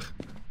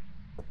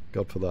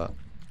 God for that.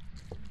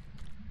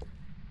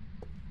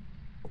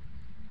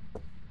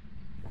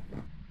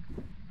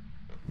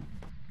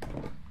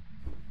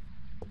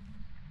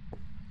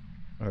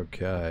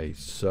 Okay,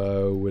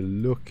 so we're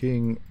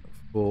looking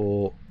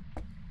for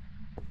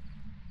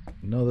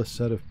another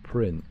set of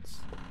prints.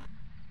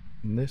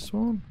 In this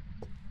one?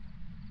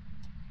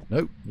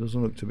 Nope,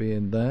 doesn't look to be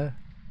in there.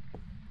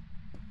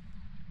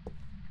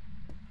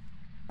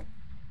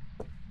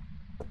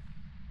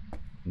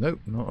 Nope,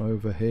 not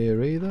over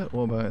here either.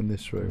 What about in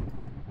this room?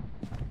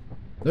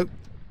 Nope.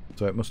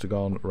 So it must have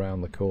gone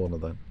around the corner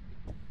then.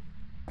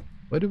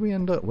 Where did we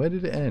end up? Where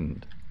did it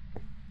end?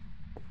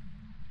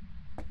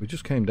 We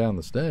just came down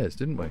the stairs,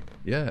 didn't we?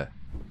 Yeah.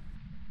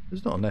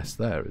 There's not a nest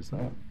there, is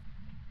there?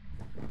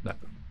 No.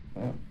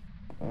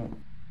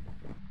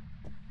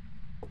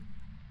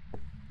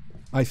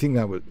 I think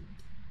that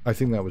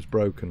was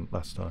broken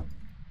last time.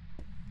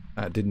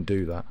 It didn't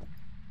do that.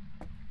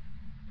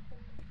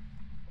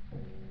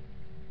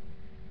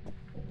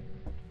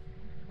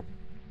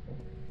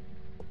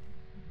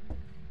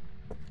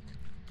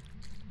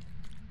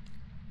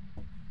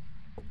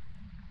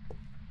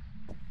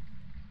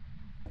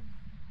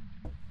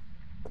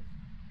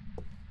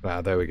 Ah,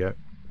 there we go.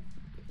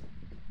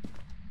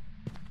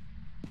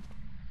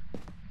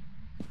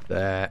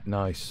 There,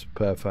 nice,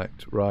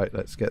 perfect. Right,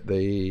 let's get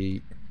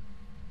the...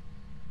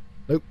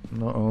 Nope,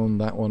 not on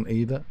that one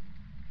either.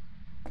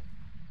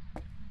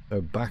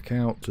 So back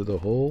out to the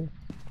hall.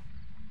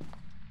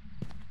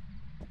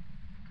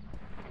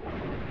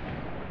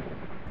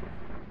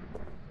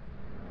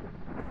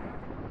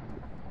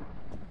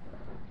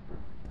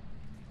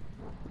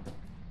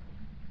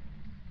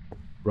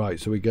 Right,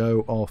 so we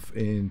go off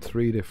in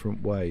 3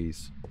 different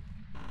ways.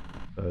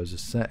 There's a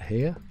set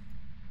here.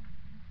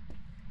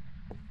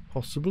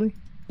 Possibly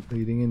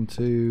leading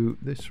into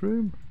this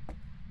room.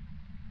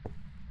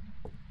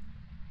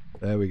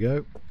 There we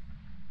go.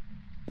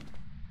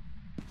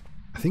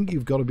 I think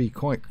you've got to be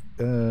quite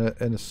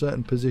in a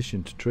certain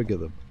position to trigger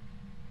them.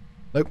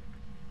 Nope.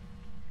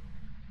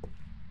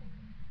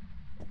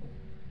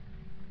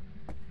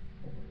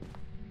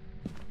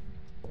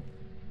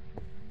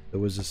 There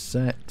was a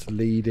set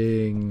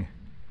leading...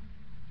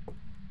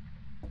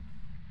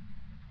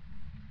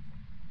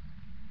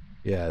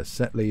 Yeah, a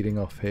set leading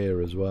off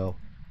here as well.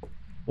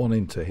 One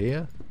into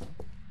here.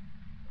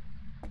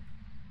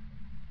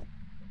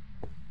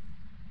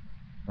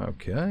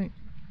 Okay.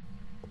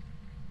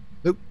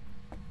 Oop.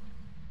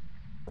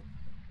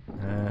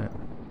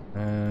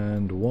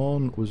 And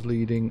one was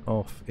leading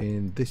off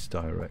in this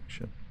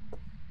direction.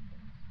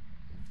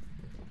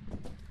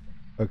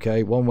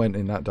 Okay, one went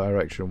in that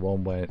direction,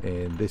 one went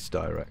in this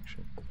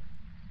direction.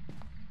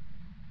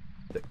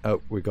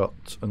 Oh, we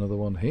got another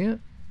one here.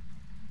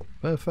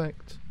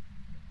 Perfect.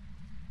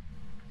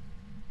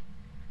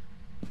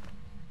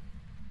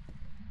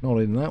 Not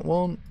in that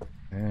one.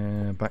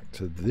 And back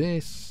to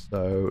this.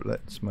 So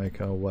let's make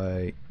our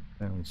way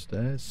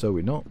downstairs. So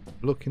we're not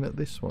looking at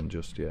this one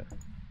just yet.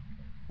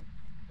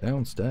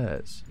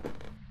 Downstairs.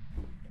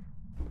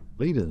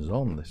 Leaders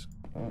on this.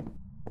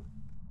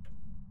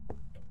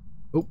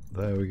 Oh,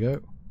 there we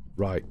go.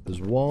 Right,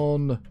 there's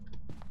one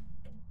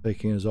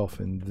taking us off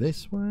in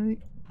this way.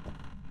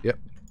 Yep.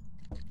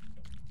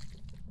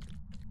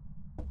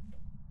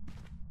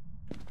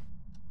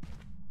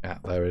 Ah,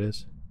 there it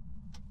is.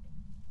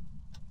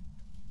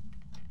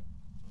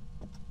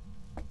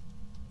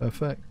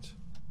 Perfect.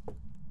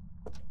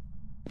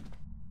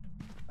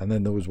 And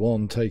then there was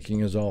one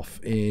taking us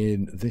off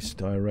in this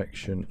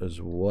direction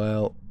as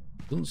well.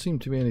 Doesn't seem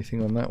to be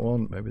anything on that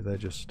one. Maybe they're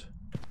just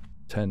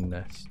 10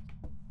 nests.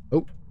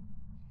 Oh.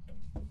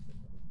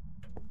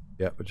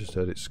 Yep, I just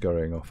heard it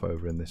scurrying off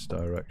over in this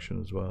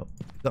direction as well.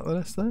 Is that the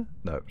nest there?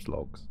 No, it's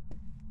logs.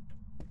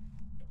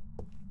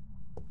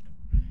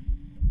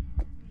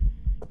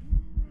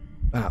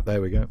 Ah,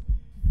 there we go.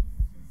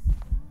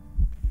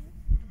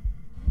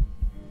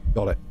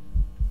 Got it.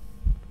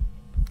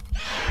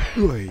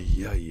 Ooh,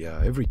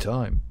 yeah, every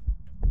time.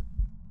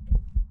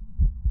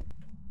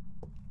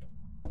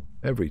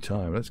 Every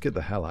time. Let's get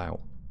the hell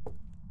out.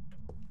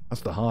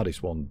 That's the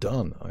hardest one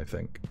done, I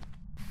think.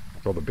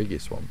 Or the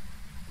biggest one.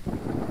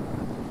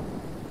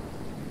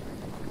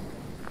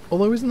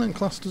 Although, isn't that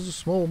classed as a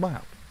small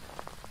map?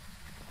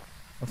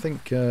 I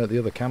think the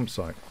other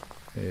campsite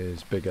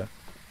is bigger.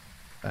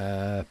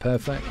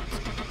 Perfect.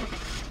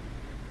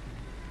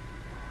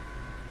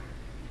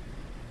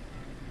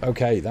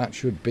 Okay, that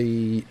should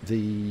be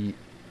the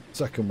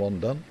second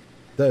one done.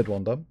 Third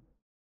one done.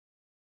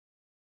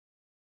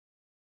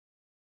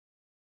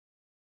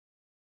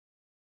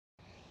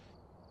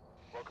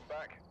 Welcome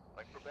back.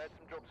 I've prepared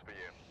some jobs for you.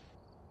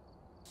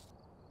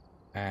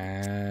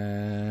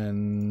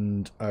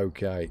 And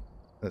okay,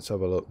 let's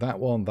have a look. That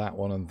one,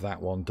 and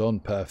that one done.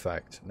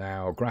 Perfect.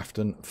 Now,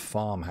 Grafton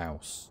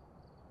Farmhouse.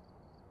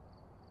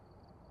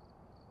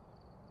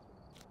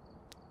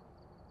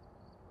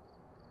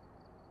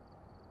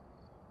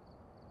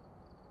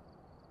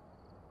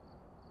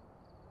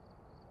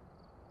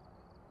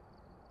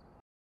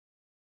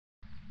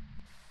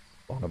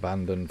 On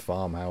abandoned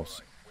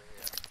farmhouse.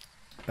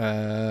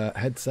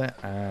 Headset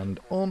and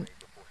on.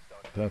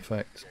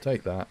 Perfect.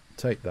 Take that.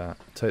 Take that.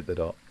 Take the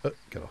dot.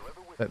 Get off.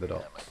 Take the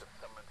dots.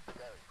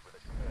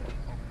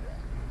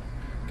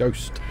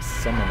 Ghost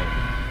summoning.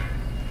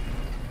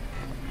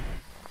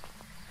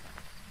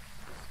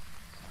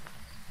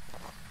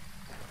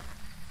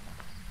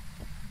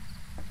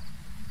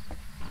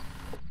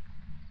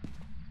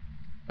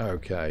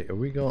 Okay, have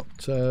we got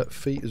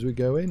feet as we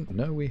go in?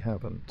 No, we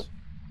haven't.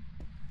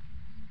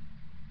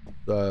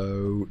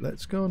 So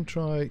let's go and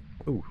try.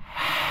 Ooh.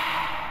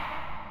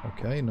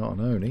 Okay, not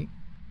an Oni.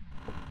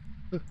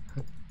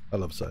 I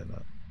love saying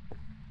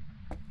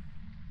that.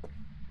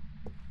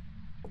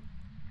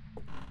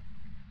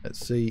 Let's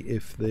see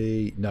if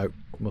the... No,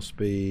 must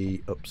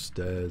be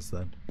upstairs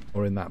then.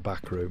 Or in that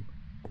back room.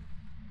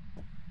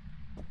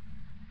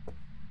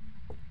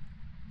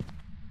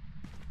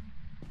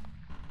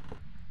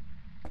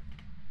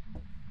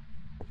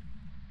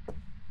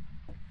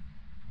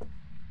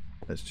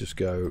 Let's just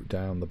go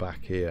down the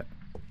back here.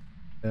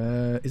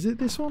 Is it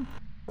this one?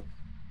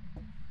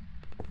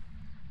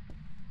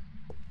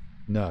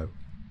 No.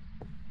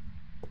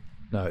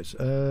 No, it's...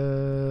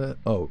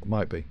 oh,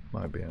 might be.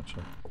 Might be,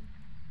 actually.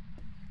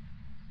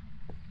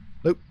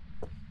 Nope.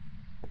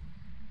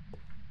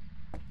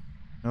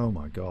 Oh,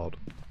 my God.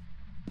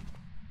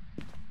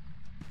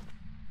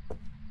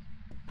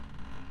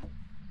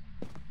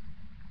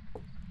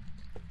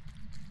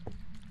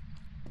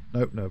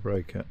 Nope, no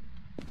breaker.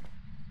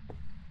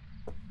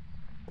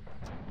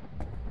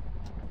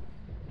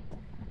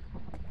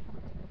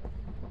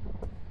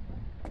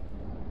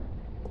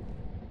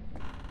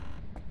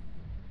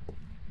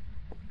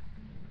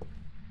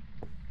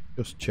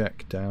 Just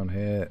check down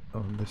here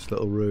on this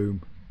little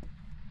room.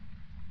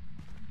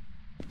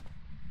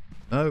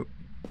 No.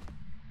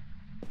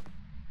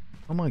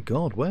 Oh my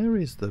God, where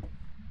is the...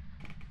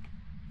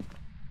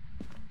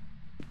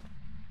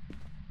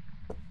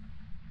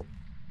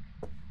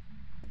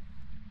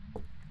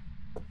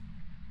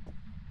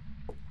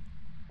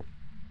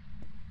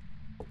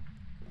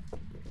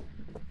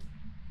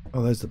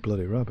 Oh, there's the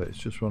bloody rabbit. It's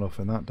just run off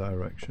in that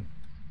direction.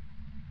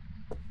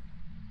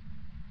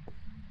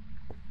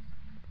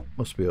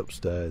 Must be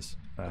upstairs.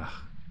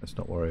 Ah, let's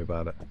not worry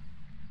about it.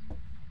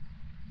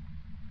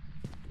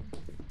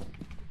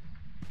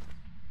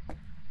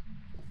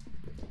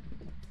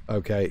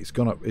 Okay, it's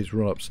gone up. It's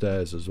run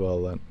upstairs as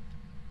well then.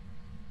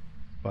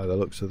 By the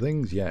looks of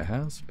things, yeah, it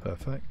has.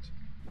 Perfect.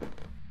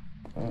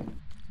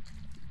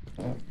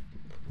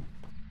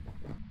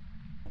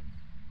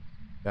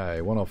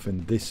 Okay, one off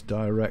in this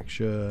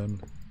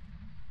direction.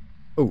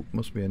 Oh,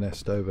 must be a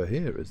nest over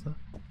here, is there?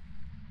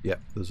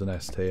 Yep, there's a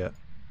nest here.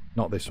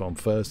 Not this one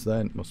first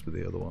then, must be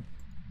the other one.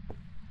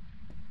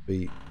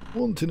 Be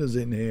wanting us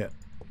in here.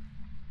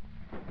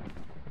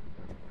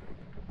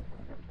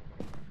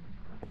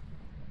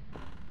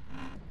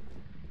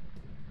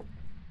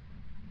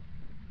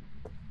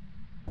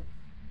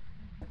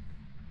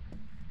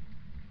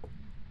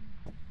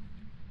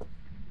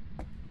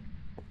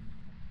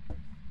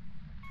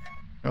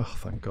 Oh,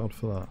 thank God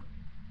for that.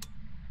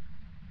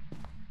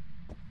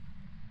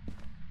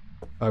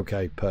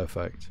 Okay,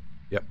 perfect.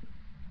 Yep.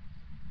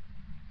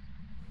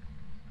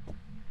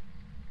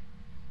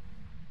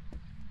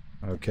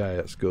 Okay,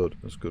 that's good.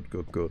 That's good,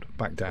 good, good.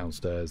 Back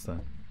downstairs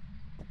then.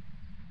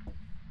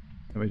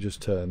 Let me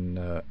just turn...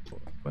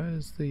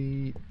 where's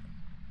the...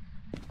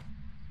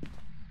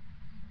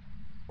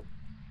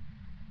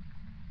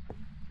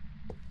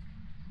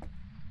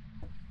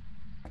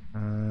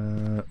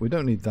 we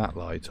don't need that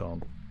light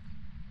on.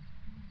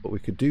 But we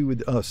could do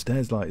with... Oh,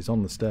 stairs light is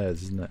on the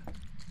stairs, isn't it?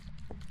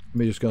 Let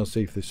me just go and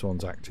see if this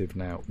one's active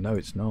now. No,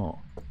 it's not.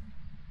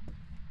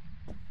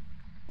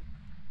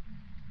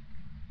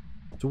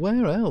 So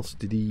where else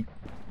did he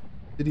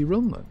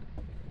run then?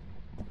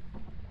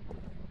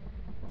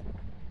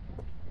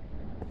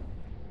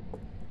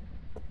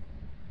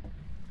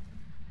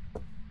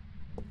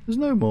 There's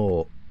no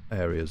more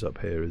areas up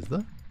here, is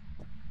there?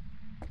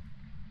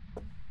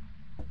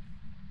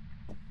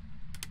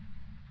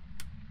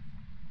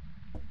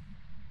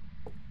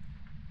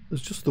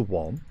 There's just the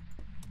one.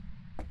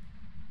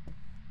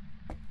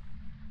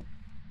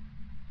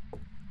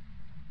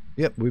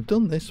 Yep, we've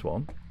done this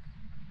one.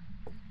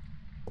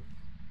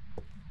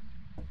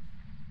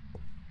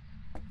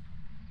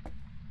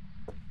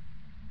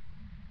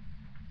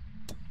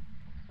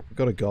 We've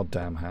got a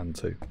goddamn hand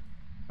too,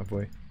 have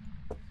we?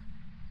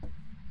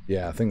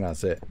 Yeah, I think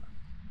that's it.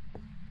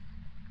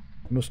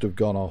 Must have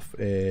gone off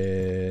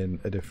in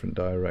a different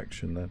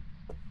direction then.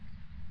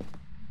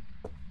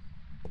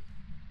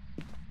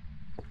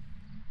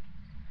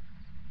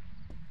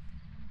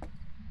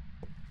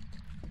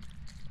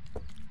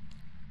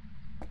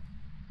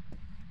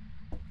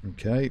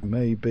 Okay,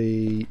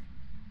 maybe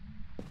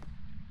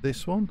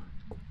this one?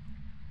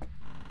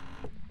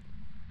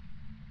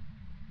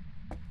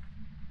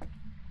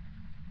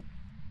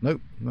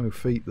 Nope, no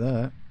feet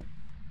there.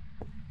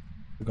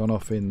 We've gone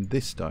off in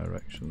this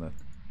direction then.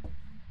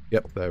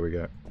 Yep, there we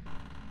go.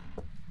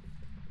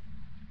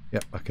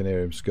 Yep, I can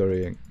hear him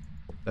scurrying.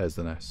 There's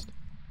the nest.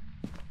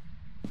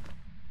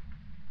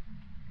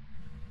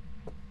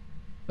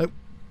 Nope.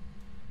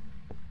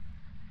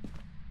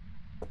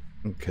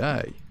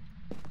 Okay.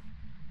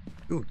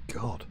 Good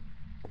God.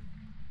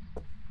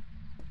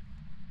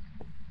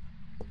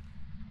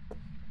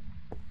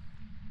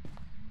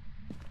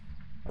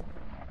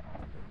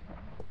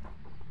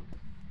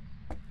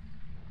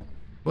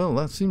 Well,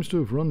 that seems to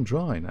have run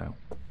dry now.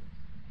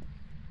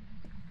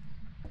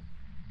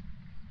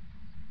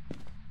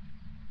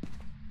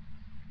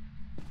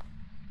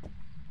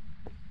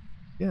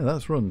 Yeah,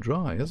 that's run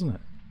dry, hasn't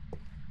it?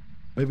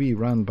 Maybe he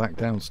ran back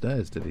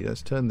downstairs, did he?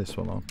 Let's turn this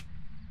one on.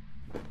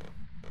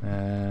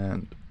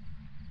 And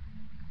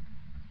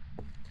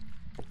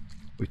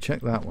we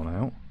check that one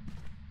out.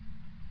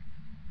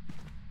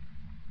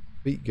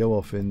 Feet go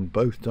off in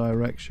both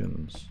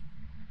directions.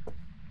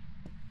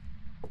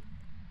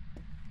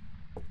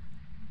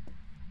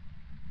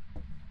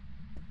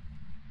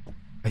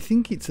 I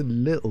think it's a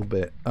little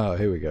bit... Oh,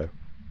 here we go.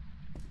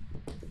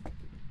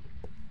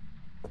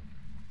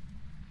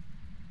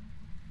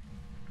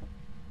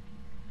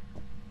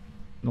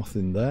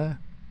 Nothing there.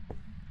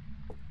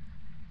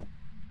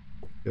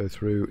 Go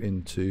through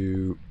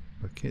into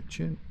the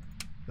kitchen.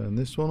 Turn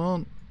this one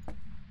on.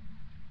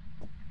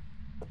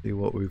 See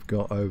what we've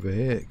got over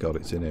here. God,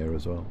 it's in here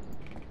as well.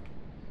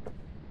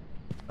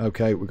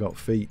 Okay, we've got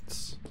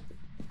feet.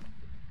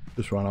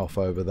 Just ran off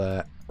over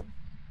there.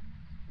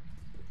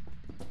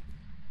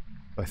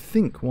 I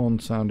think one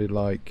sounded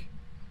like...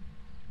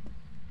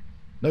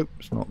 Nope,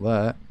 it's not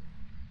there.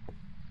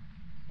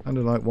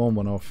 Sounded like one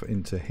went off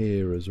into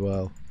here as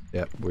well.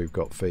 Yep, we've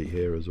got feet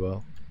here as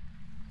well.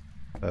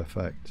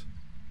 Perfect.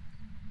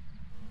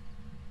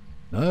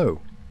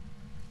 No.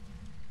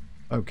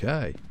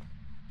 Okay.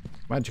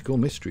 Magical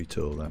mystery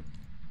tool then.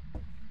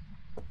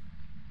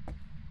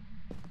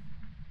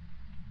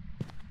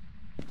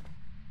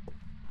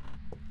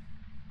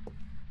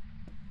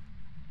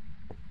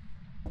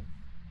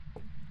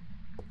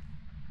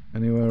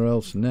 Anywhere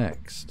else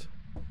next?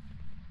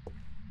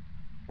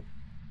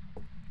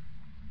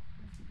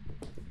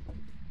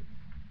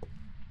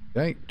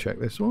 Okay, check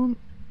this one.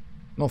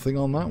 Nothing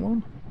on that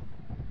one.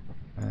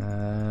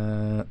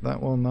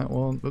 That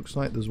one. Looks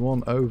like there's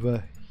one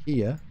over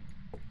here.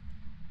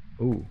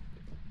 Ooh.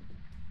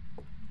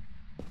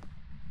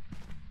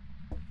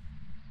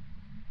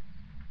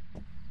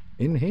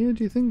 In here,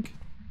 do you think?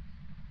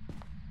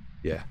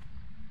 Yeah.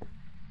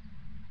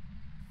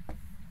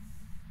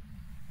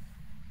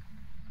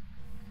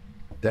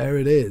 There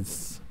it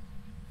is.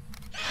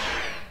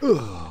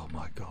 Oh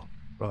my God.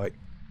 Right.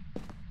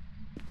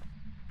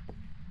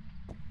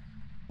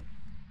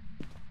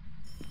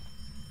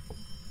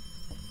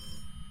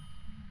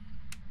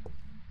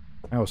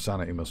 Our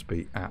sanity must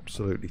be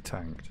absolutely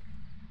tanked.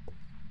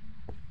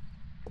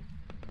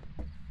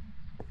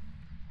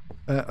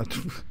 I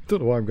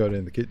don't know why I'm going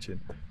in the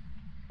kitchen.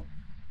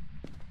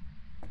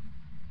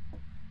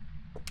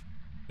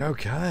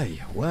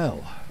 Okay,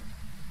 well.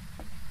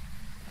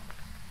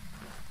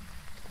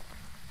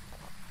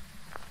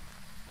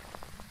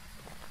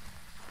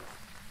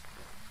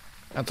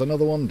 That's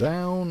another one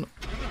down.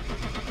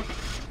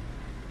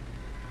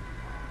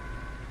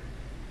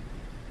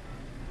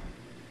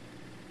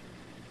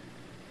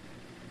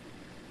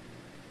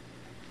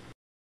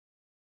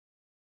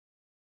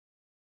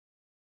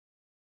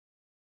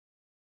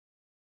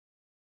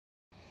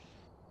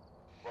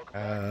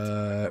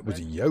 It was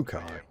a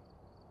yokai.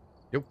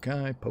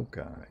 Yokai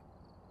pokai.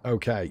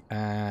 Okay,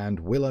 and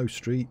Willow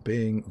Street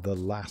being the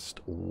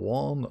last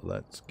one.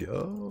 Let's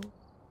go.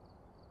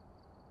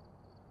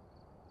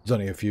 There's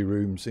only a few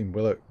rooms in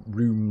Willow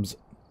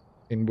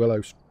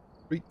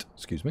Street.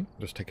 Excuse me,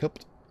 just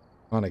hiccuped.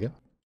 On again.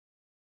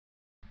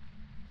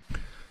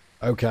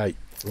 Okay,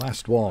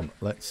 Last one.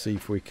 Let's see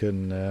if we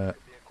can...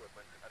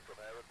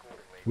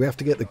 we have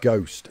to get the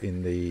ghost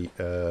in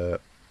the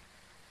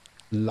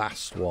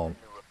last one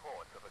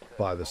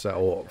by the sound,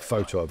 or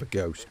photo of a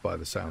ghost by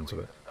the sounds of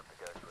it.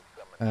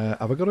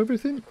 Have I got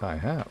everything? I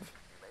have.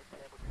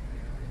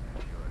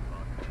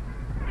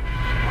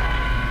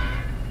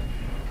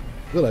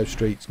 Willow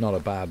Street's not a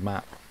bad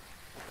map.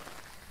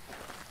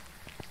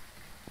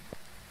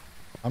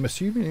 I'm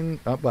assuming,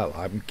 well,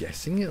 I'm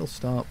guessing it'll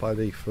start by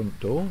the front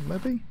door,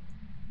 maybe?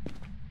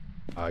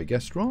 I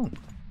guessed wrong.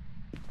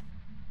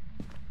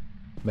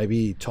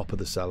 Maybe top of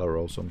the cellar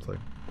or something.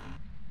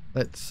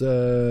 Let's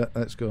go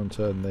and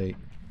turn the...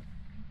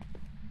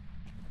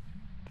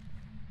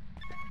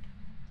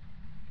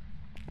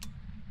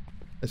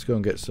 Let's go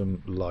and get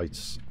some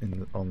lights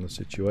on the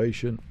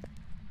situation.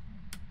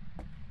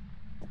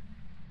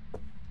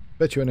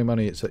 Bet you any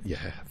money it's a... Yeah,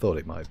 I thought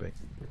it might be.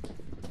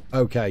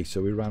 Okay,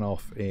 so we ran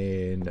off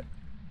in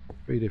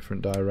 3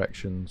 different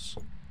directions.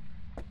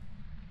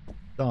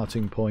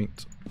 Starting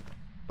point.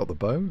 Got the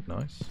bow,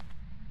 nice.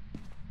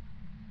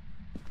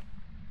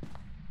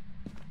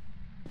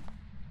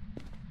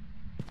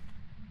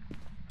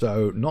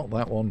 So, not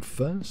that one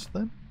first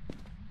then?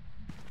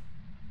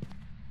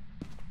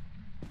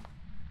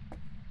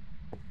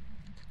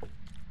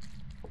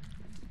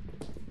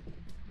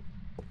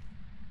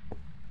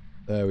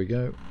 There we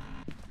go.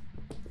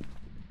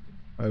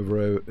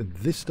 Over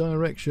this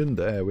direction,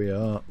 there we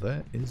are.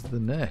 There is the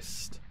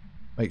nest.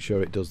 Make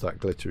sure it does that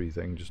glittery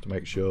thing just to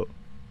make sure.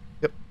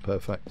 Yep,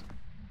 perfect.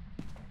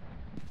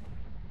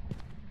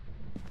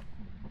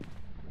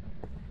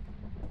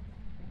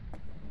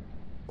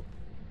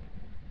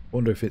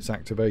 Wonder if it's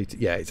activated.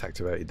 Yeah, it's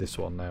activated this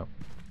one now.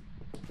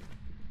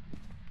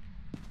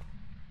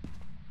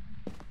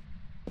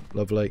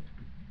 Lovely.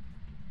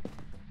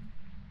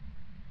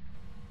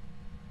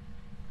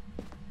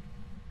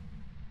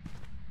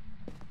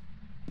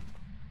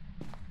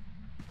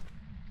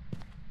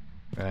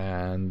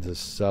 And the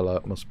cellar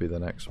must be the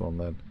next one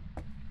then.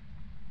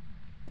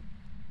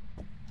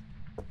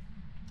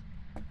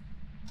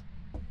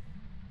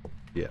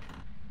 Yeah.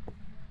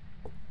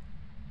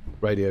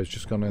 Radio's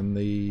just gone in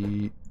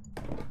the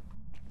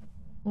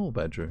small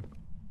bedroom.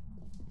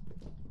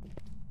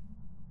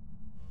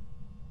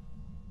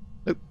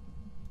 Nope.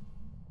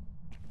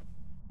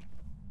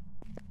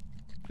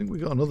 I think we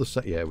got another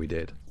set. Yeah, we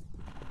did.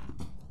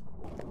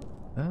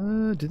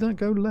 Did that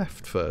go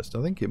left first?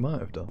 I think it might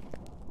have done.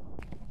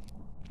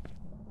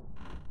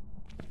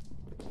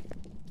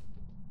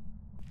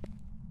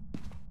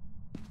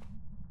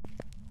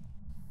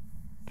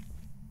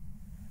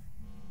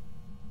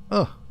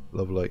 Oh,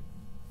 lovely.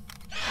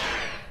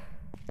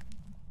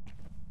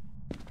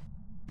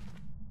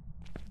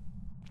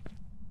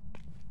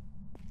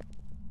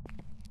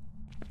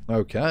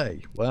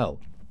 Okay, well.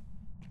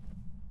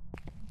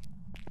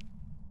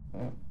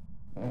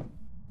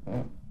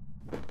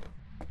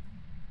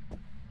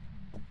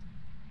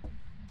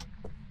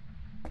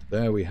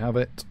 There we have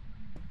it.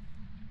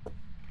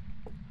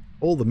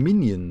 All the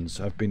minions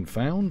have been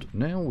found.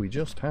 Now we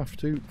just have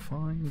to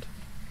find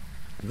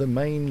the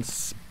main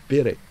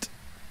spirit.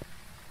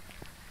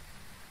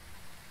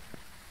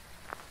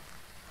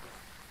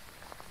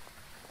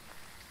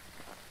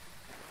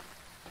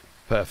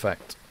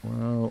 Perfect.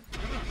 Well,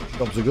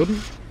 job's a good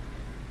one.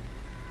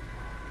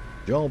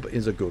 Job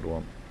is a good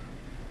one.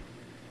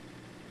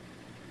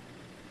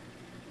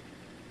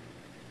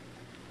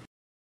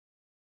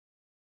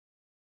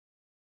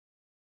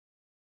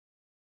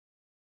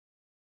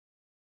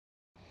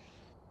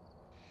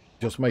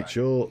 Just make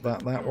sure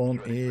that that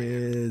one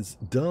is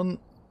done.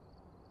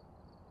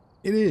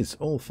 It is.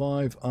 All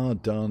 5 are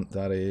done.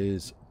 That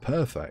is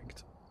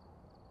perfect.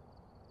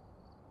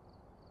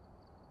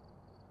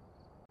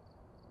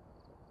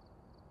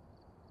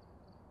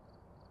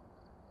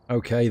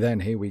 Okay, then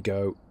here we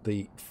go.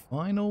 The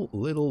final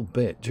little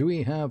bit. Do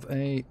we have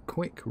a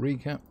quick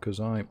recap? Because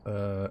I'm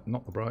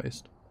not the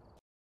brightest.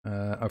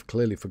 I've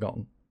clearly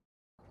forgotten.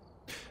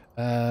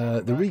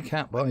 The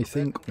recap, I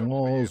think,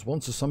 was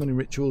once the summoning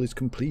ritual is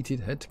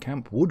completed, head to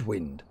Camp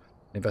Woodwind.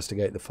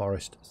 Investigate the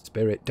forest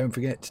spirit. Don't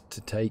forget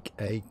to take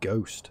a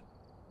ghost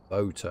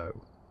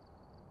photo.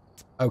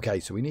 Okay,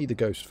 so we need a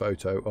ghost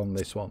photo on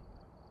this one.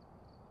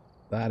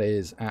 That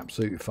is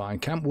absolutely fine.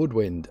 Camp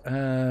Woodwind.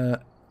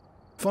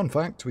 Fun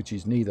fact, which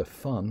is neither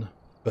fun,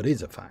 but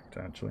is a fact,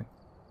 actually.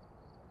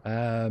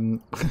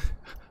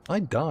 I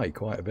die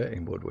quite a bit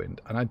in Woodwind,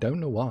 and I don't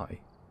know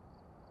why.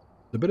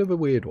 It's a bit of a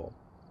weird one.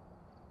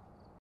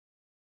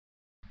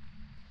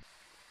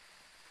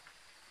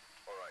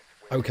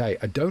 Okay,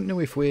 I don't know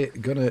if we're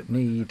going to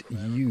need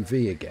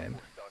UV again,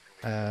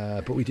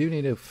 but we do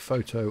need a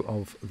photo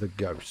of the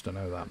ghost, I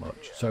know that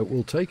much. So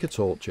we'll take a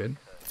torch in,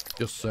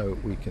 just so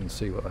we can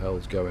see what the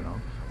hell's going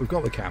on. We've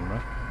got the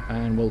camera,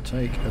 and we'll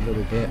take a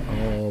little bit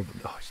of...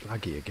 Oh, it's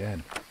laggy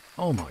again.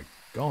 Oh my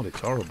god, it's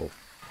horrible.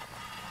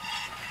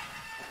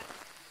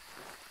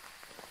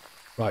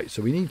 Right,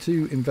 so we need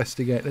to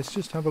investigate. Let's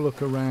just have a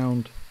look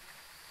around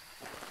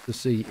to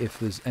see if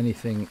there's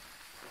anything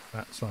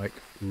that's like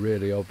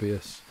really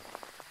obvious.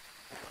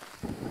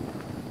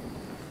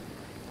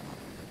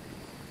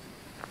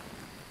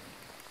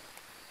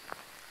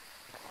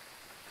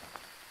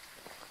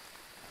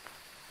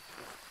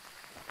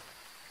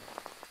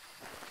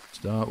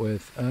 Start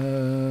with,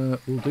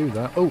 we'll do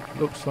that. Oh,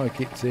 looks like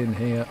it's in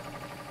here.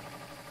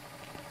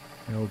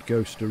 The old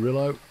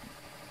Ghosterillo.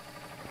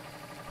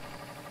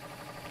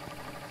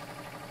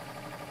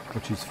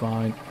 Which is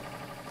fine.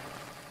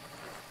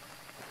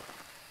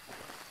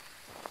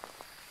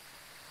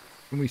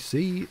 Can we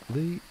see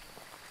the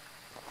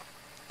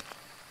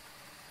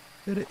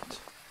spirit?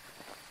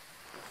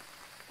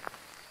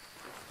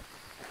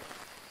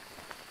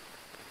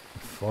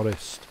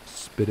 Forest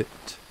spirit.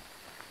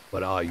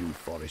 What are you,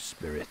 forest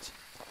spirit?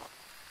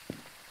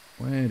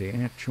 Where the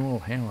actual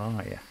hell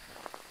are you?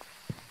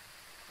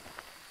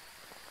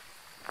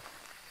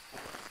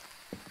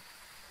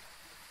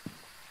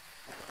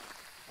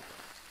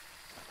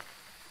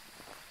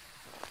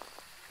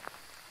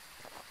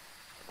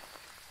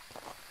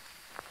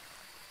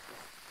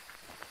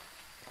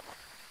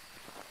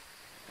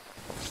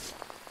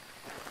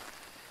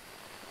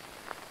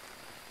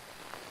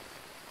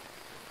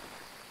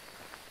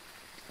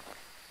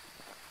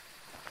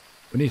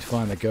 We need to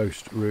find the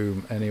ghost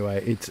room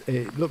anyway.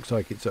 It looks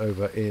like it's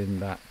over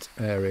in that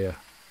area.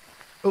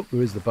 Oh,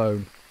 there is the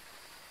bone.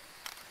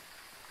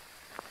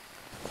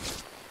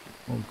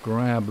 We'll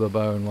grab the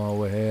bone while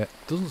we're here.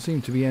 Doesn't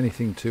seem to be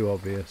anything too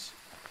obvious.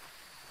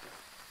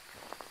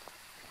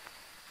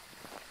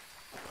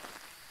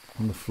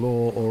 On the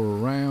floor or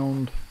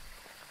around.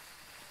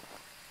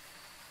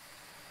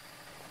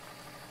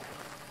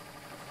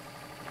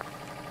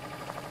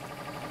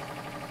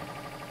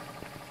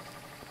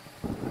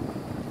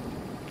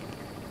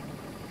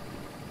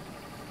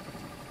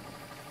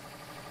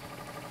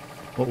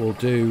 What we'll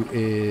do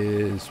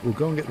is we'll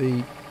go and get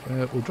the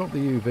we'll drop the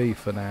UV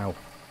for now.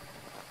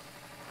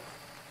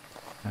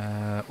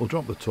 We'll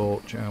drop the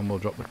torch and we'll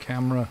drop the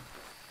camera.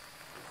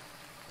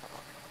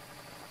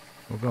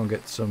 We'll go and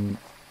get some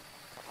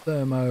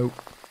thermo.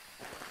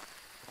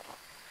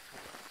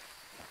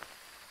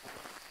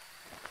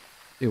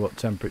 See what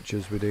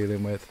temperatures we're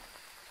dealing with.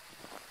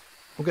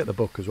 We'll get the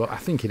book as well. I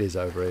think it is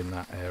over in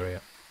that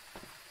area.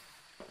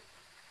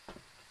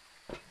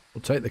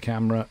 We'll take the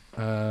camera,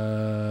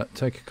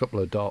 take a couple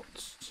of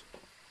dots.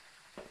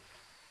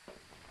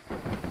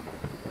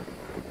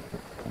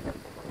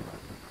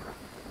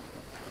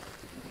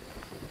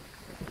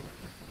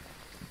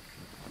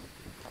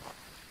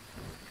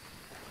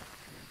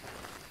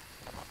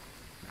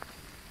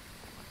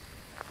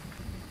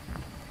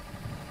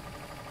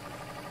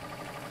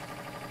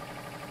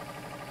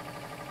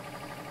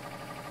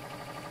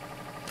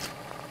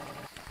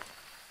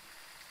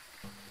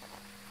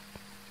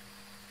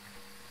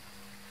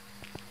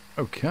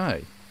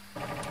 Okay.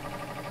 I'll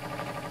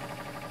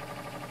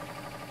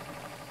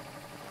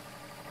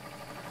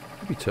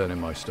be turning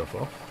my stuff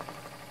off.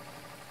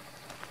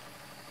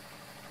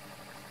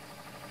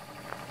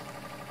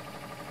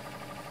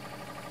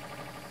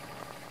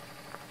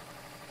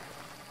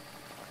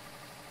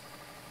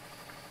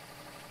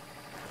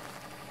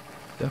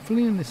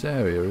 Definitely in this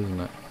area, isn't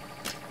it?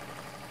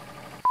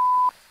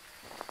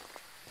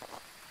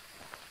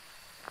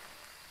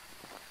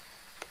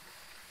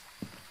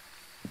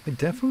 I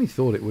definitely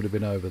thought it would have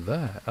been over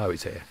there. Oh,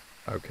 it's here.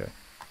 Okay.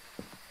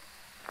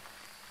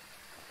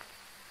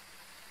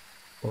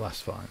 Well,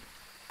 that's fine.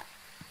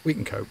 We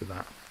can cope with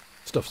that.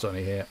 Stuff's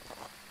only here.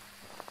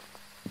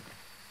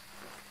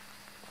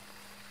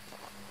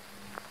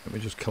 Let me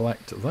just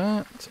collect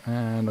that,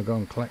 and I'll go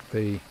and collect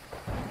the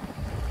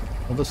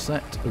other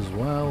set as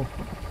well.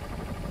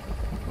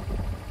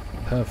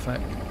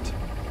 Perfect.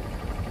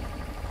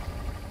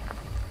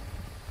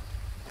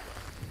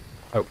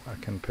 Oh, I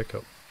can pick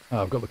up.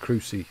 Oh, I've got the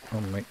cruci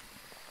on me.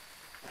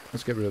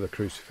 Let's get rid of the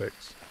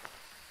crucifix.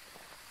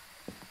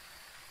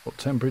 What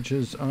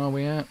temperatures are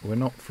we at? We're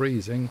not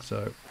freezing,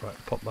 so right,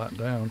 pop that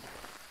down.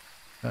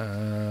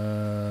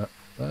 There.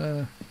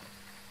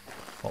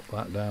 Pop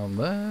that down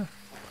there.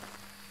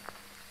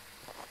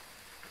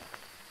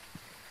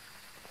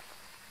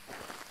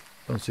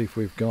 Let's see if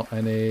we've got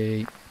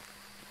any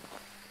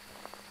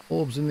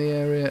orbs in the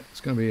area.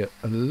 It's going to be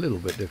a little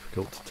bit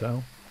difficult to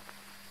tell.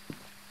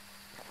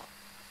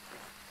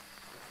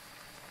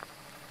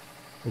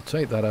 We'll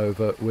take that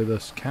over with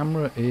us.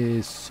 Camera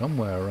is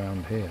somewhere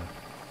around here.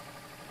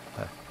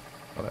 There.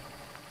 Got it.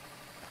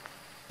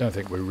 Don't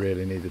think we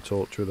really need the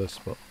torch with us,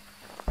 but...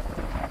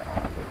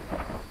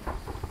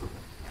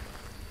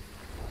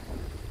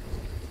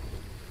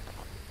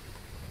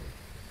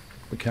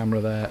 the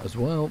camera there as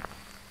well.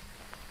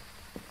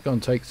 Go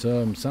and take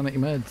some sanity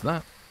meds.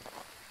 That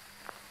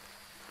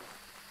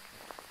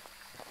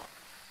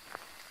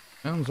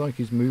sounds like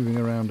he's moving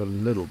around a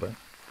little bit.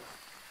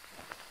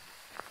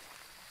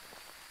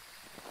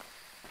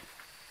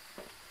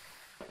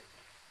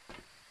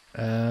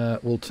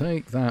 We'll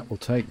take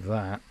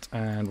that,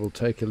 and we'll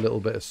take a little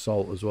bit of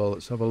salt as well.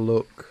 Let's have a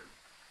look.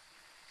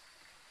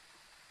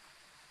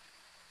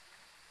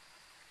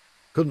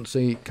 Can't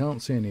see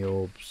any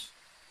orbs.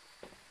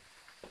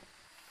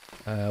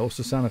 What's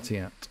the sanity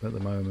at the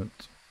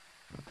moment?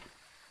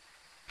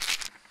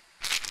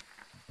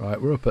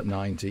 Right, we're up at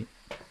 90.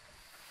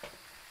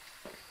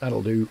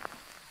 That'll do.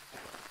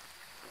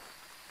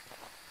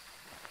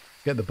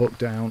 Get the book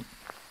down.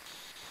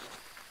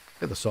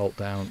 Get the salt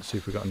down. See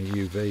if we've got any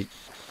UV.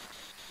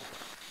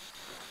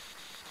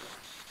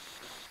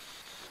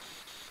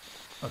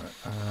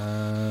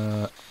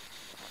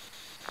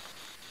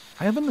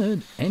 I haven't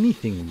heard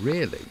anything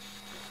really.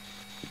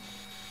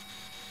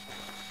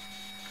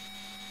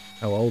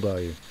 How old are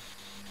you?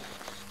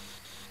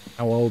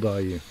 How old are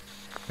you?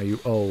 Are you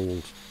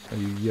old? Are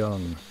you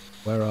young?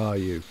 Where are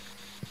you?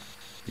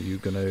 Are you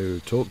going to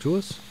talk to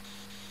us?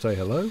 Say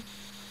hello? Let's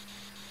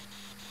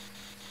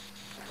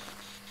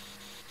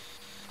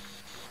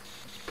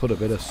put a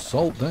bit of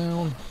salt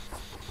down.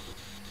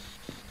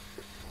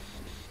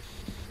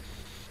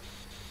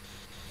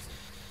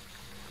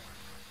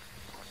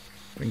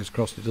 Fingers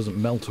crossed it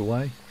doesn't melt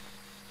away.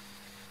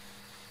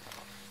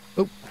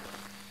 Oh,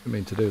 didn't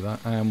mean to do that.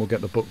 And we'll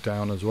get the book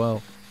down as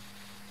well.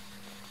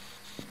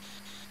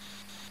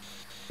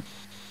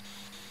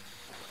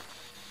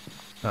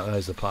 Oh,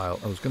 there's the pile.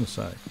 I was going to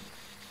say.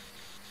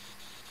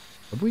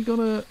 Have we got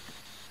a...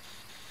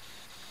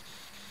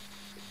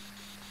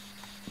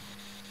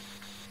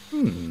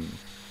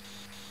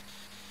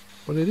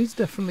 Well, it is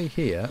definitely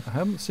here. I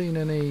haven't seen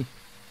any...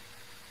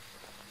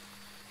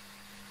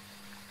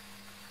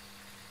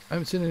 I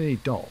haven't seen any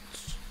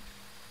dots.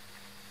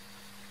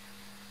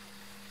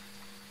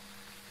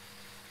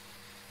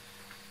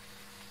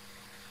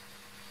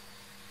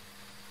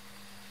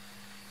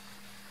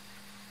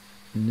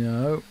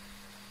 No.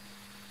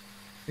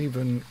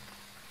 Even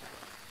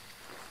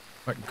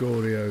like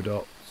Goreo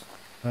dots.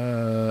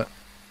 I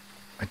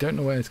don't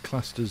know where it's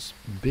classed as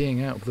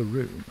being out of the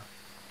room.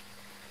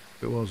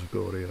 If it was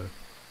Goreo.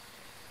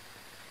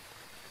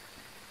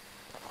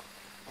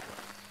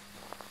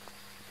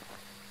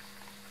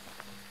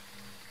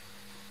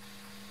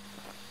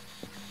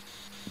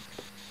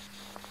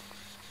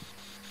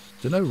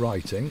 So no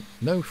writing,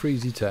 no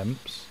freezy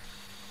temps.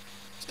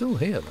 Still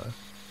here though.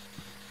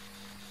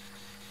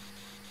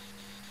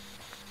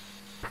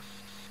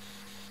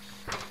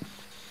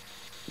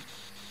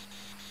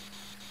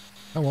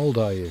 How old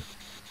are you?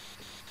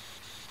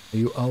 Are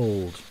you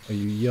old? Are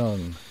you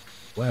young?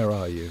 Where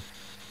are you?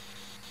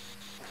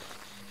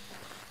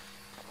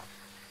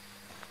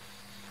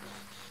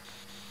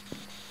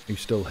 Are you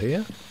still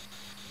here?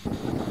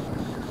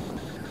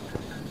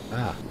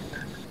 Ah.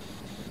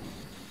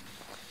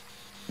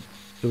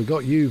 So we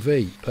got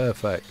UV,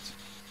 perfect.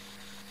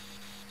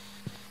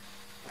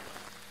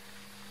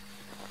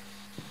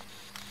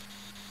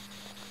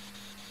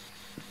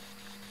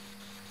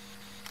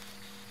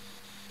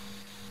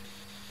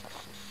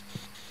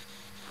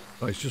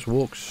 Oh, it's just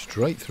walked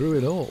straight through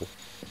it all.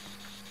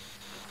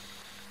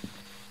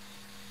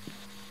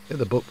 Get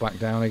the book back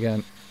down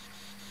again.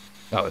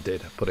 Oh, I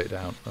did. I put it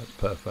down. That's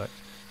perfect.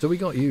 So we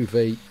got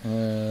UV.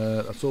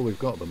 That's all we've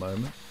got at the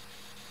moment.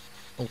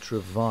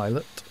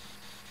 Ultraviolet.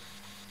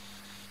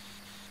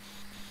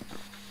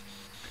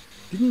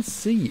 Didn't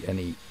see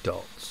any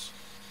dots.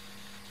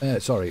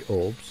 Sorry,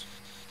 orbs.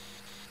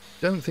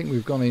 Don't think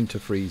we've gone into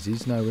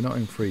freezes. No, we're not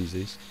in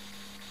freezes.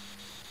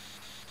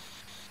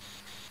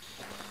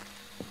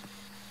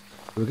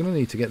 We're going to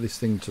need to get this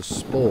thing to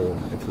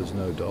spawn if there's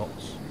no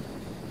dots.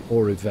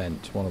 Or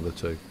event, one of the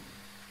two.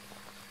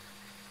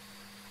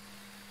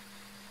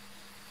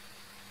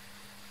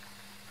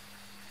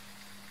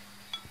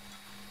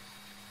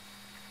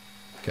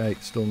 Okay,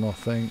 still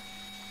nothing.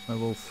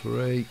 Level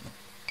 3.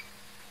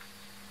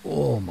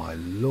 Oh my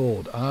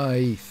lord,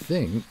 I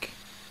think...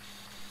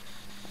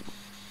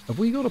 Have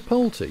we got a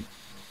Polty?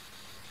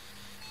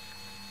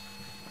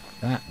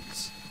 That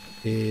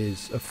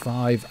is a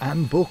 5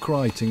 and book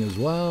writing as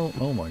well.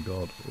 Oh my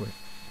god.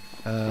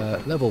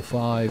 Level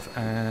 5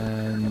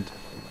 and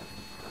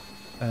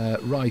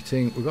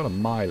writing. We've got a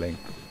miling.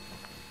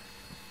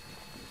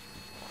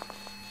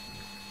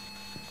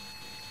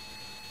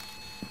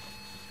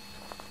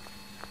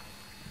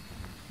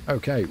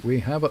 Okay, we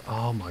have a...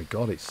 Oh my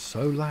god, it's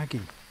so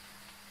laggy.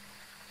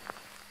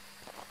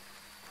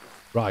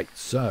 Right,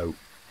 so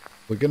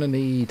we're gonna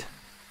need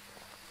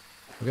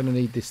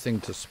this thing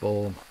to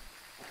spawn.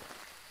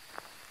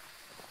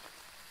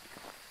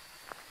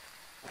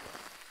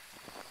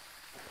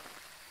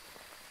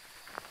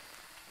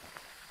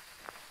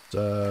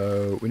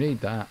 So we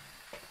need that.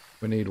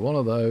 We need one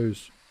of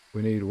those.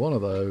 We need one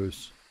of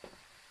those.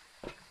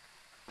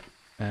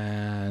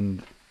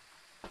 And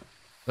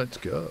let's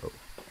go.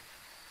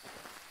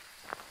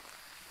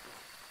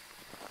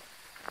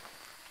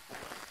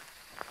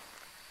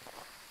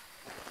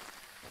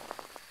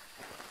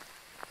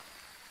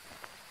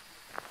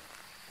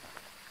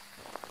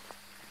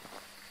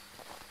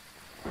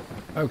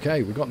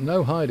 Okay, we've got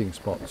no hiding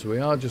spot, so we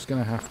are just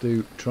going to have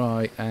to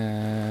try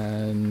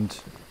and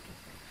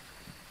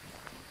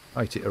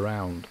fight it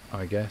around,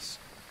 I guess.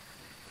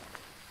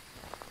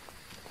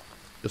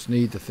 Just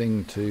need the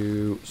thing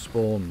to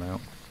spawn now.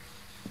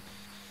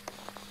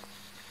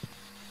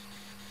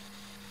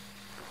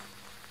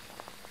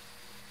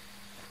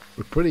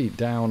 we're pretty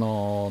down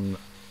on...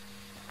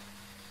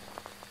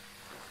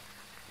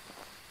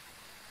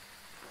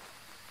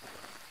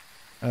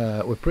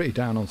 we're pretty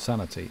down on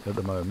sanity at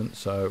the moment,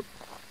 so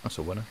that's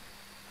a winner.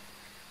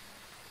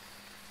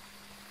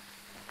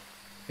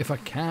 If I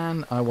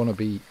can, I want to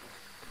be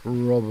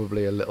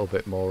probably a little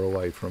bit more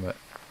away from it.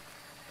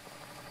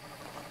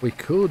 We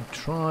could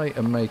try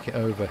and make it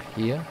over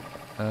here.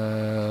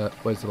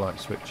 Where's the light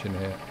switch in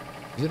here?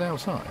 Is it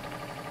outside?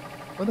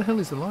 Where the hell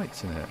is the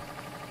lights in here?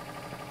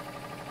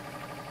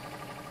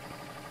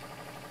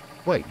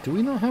 Wait, do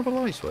we not have a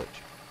light switch?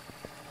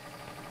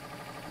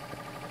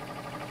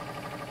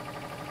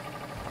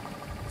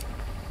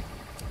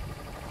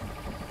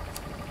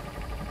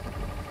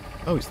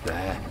 Oh, it's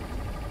there.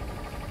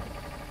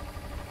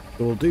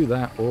 So we'll do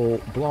that. We'll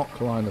block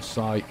line of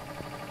sight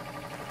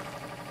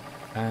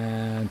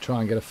and try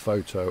and get a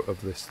photo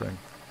of this thing.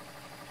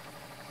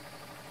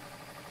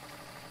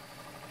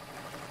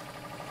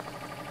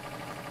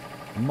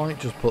 I might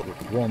just put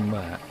one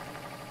there.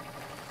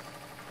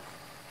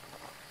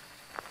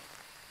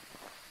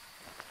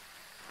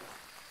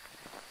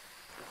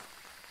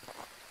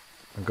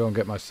 And go and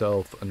get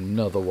myself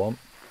another one.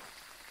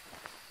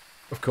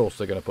 Of course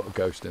they're going to put a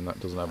ghost in that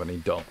doesn't have any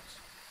dots.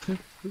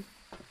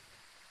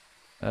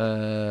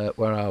 Where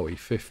are we?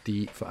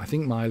 50. I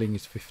think miling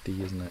is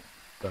 50, isn't it?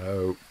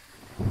 So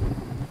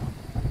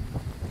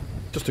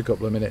just a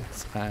couple of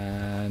minutes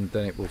and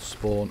then it will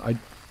spawn.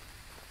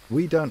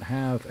 We don't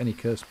have any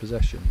cursed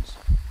possessions.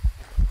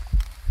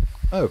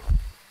 Oh,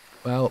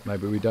 well,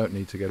 maybe we don't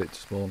need to get it to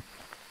spawn.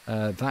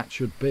 That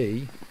should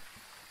be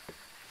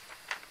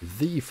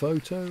the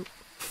photo.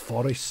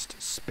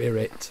 Forest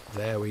Spirit.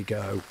 There we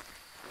go.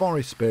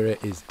 Forest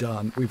Spirit is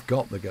done. We've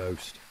got the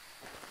ghost.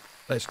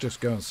 Let's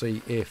just go and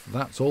see if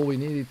that's all we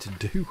needed to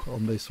do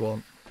on this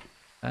one.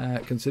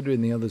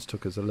 Considering the others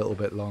took us a little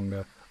bit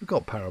longer. We've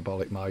got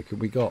Parabolic Mic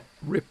and we got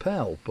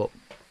Repel, but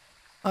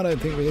I don't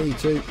think we need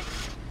to.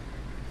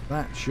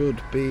 That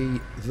should be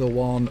the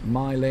one.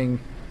 Miling,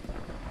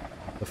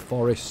 the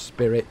Forest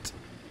Spirit,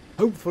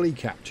 hopefully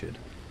captured.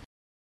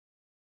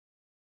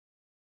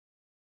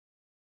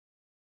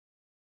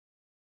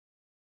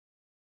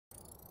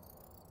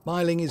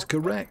 Miling is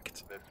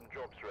correct. There's some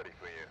jobs ready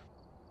for you.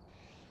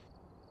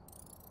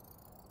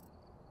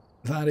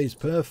 That is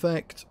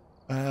perfect.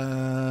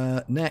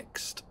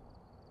 Next.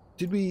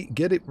 Did we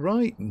get it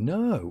right?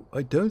 No,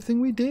 I don't think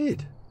we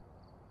did.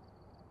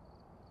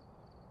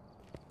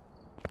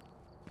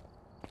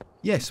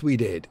 Yes, we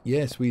did.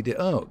 Yes, we did.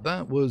 Oh,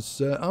 that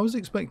was... I was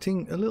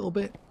expecting a little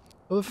bit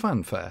of a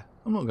fanfare.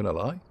 I'm not going to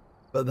lie.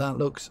 But that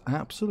looks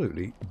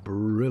absolutely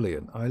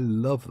brilliant. I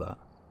love that.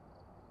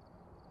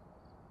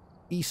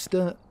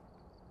 Easter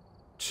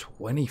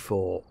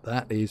 24.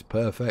 That is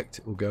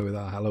perfect. We'll go with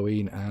our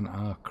Halloween and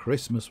our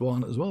Christmas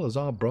one, as well as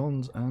our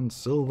bronze and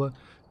silver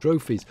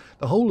trophies.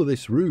 The whole of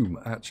this room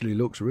actually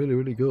looks really,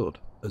 really good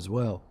as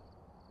well.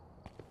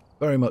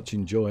 Very much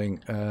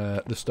enjoying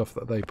the stuff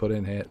that they put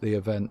in here, the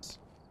events.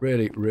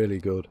 Really, really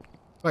good.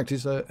 In fact,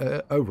 it's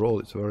overall,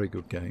 it's a very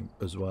good game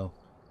as well,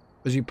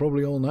 as you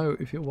probably all know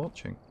if you're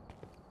watching.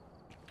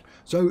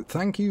 So,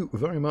 thank you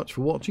very much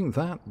for watching.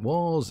 That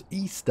was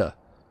Easter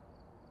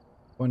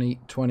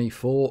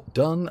 2024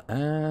 done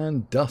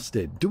and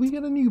dusted. Do we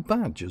get a new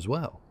badge as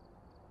well?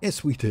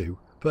 Yes, we do.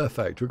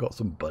 Perfect. We've got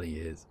some bunny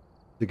ears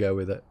to go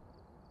with it.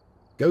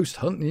 Ghost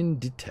Hunting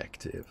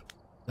Detective.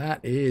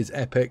 That is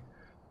epic.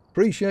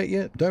 Appreciate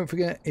you. Don't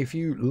forget, if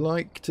you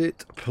liked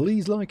it,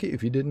 please like it.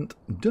 If you didn't,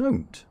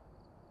 don't.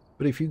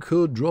 But if you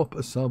could drop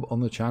a sub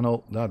on the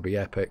channel, that'd be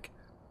epic.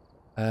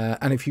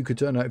 And if you could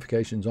turn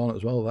notifications on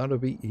as well, that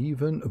would be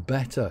even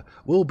better.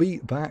 We'll be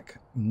back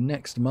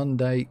next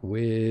Monday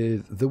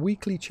with the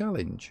weekly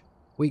challenge.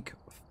 Week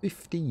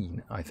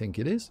 15, I think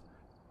it is.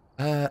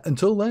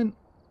 Until then,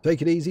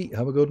 take it easy.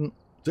 Have a good one.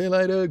 See you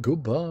later.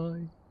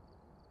 Goodbye.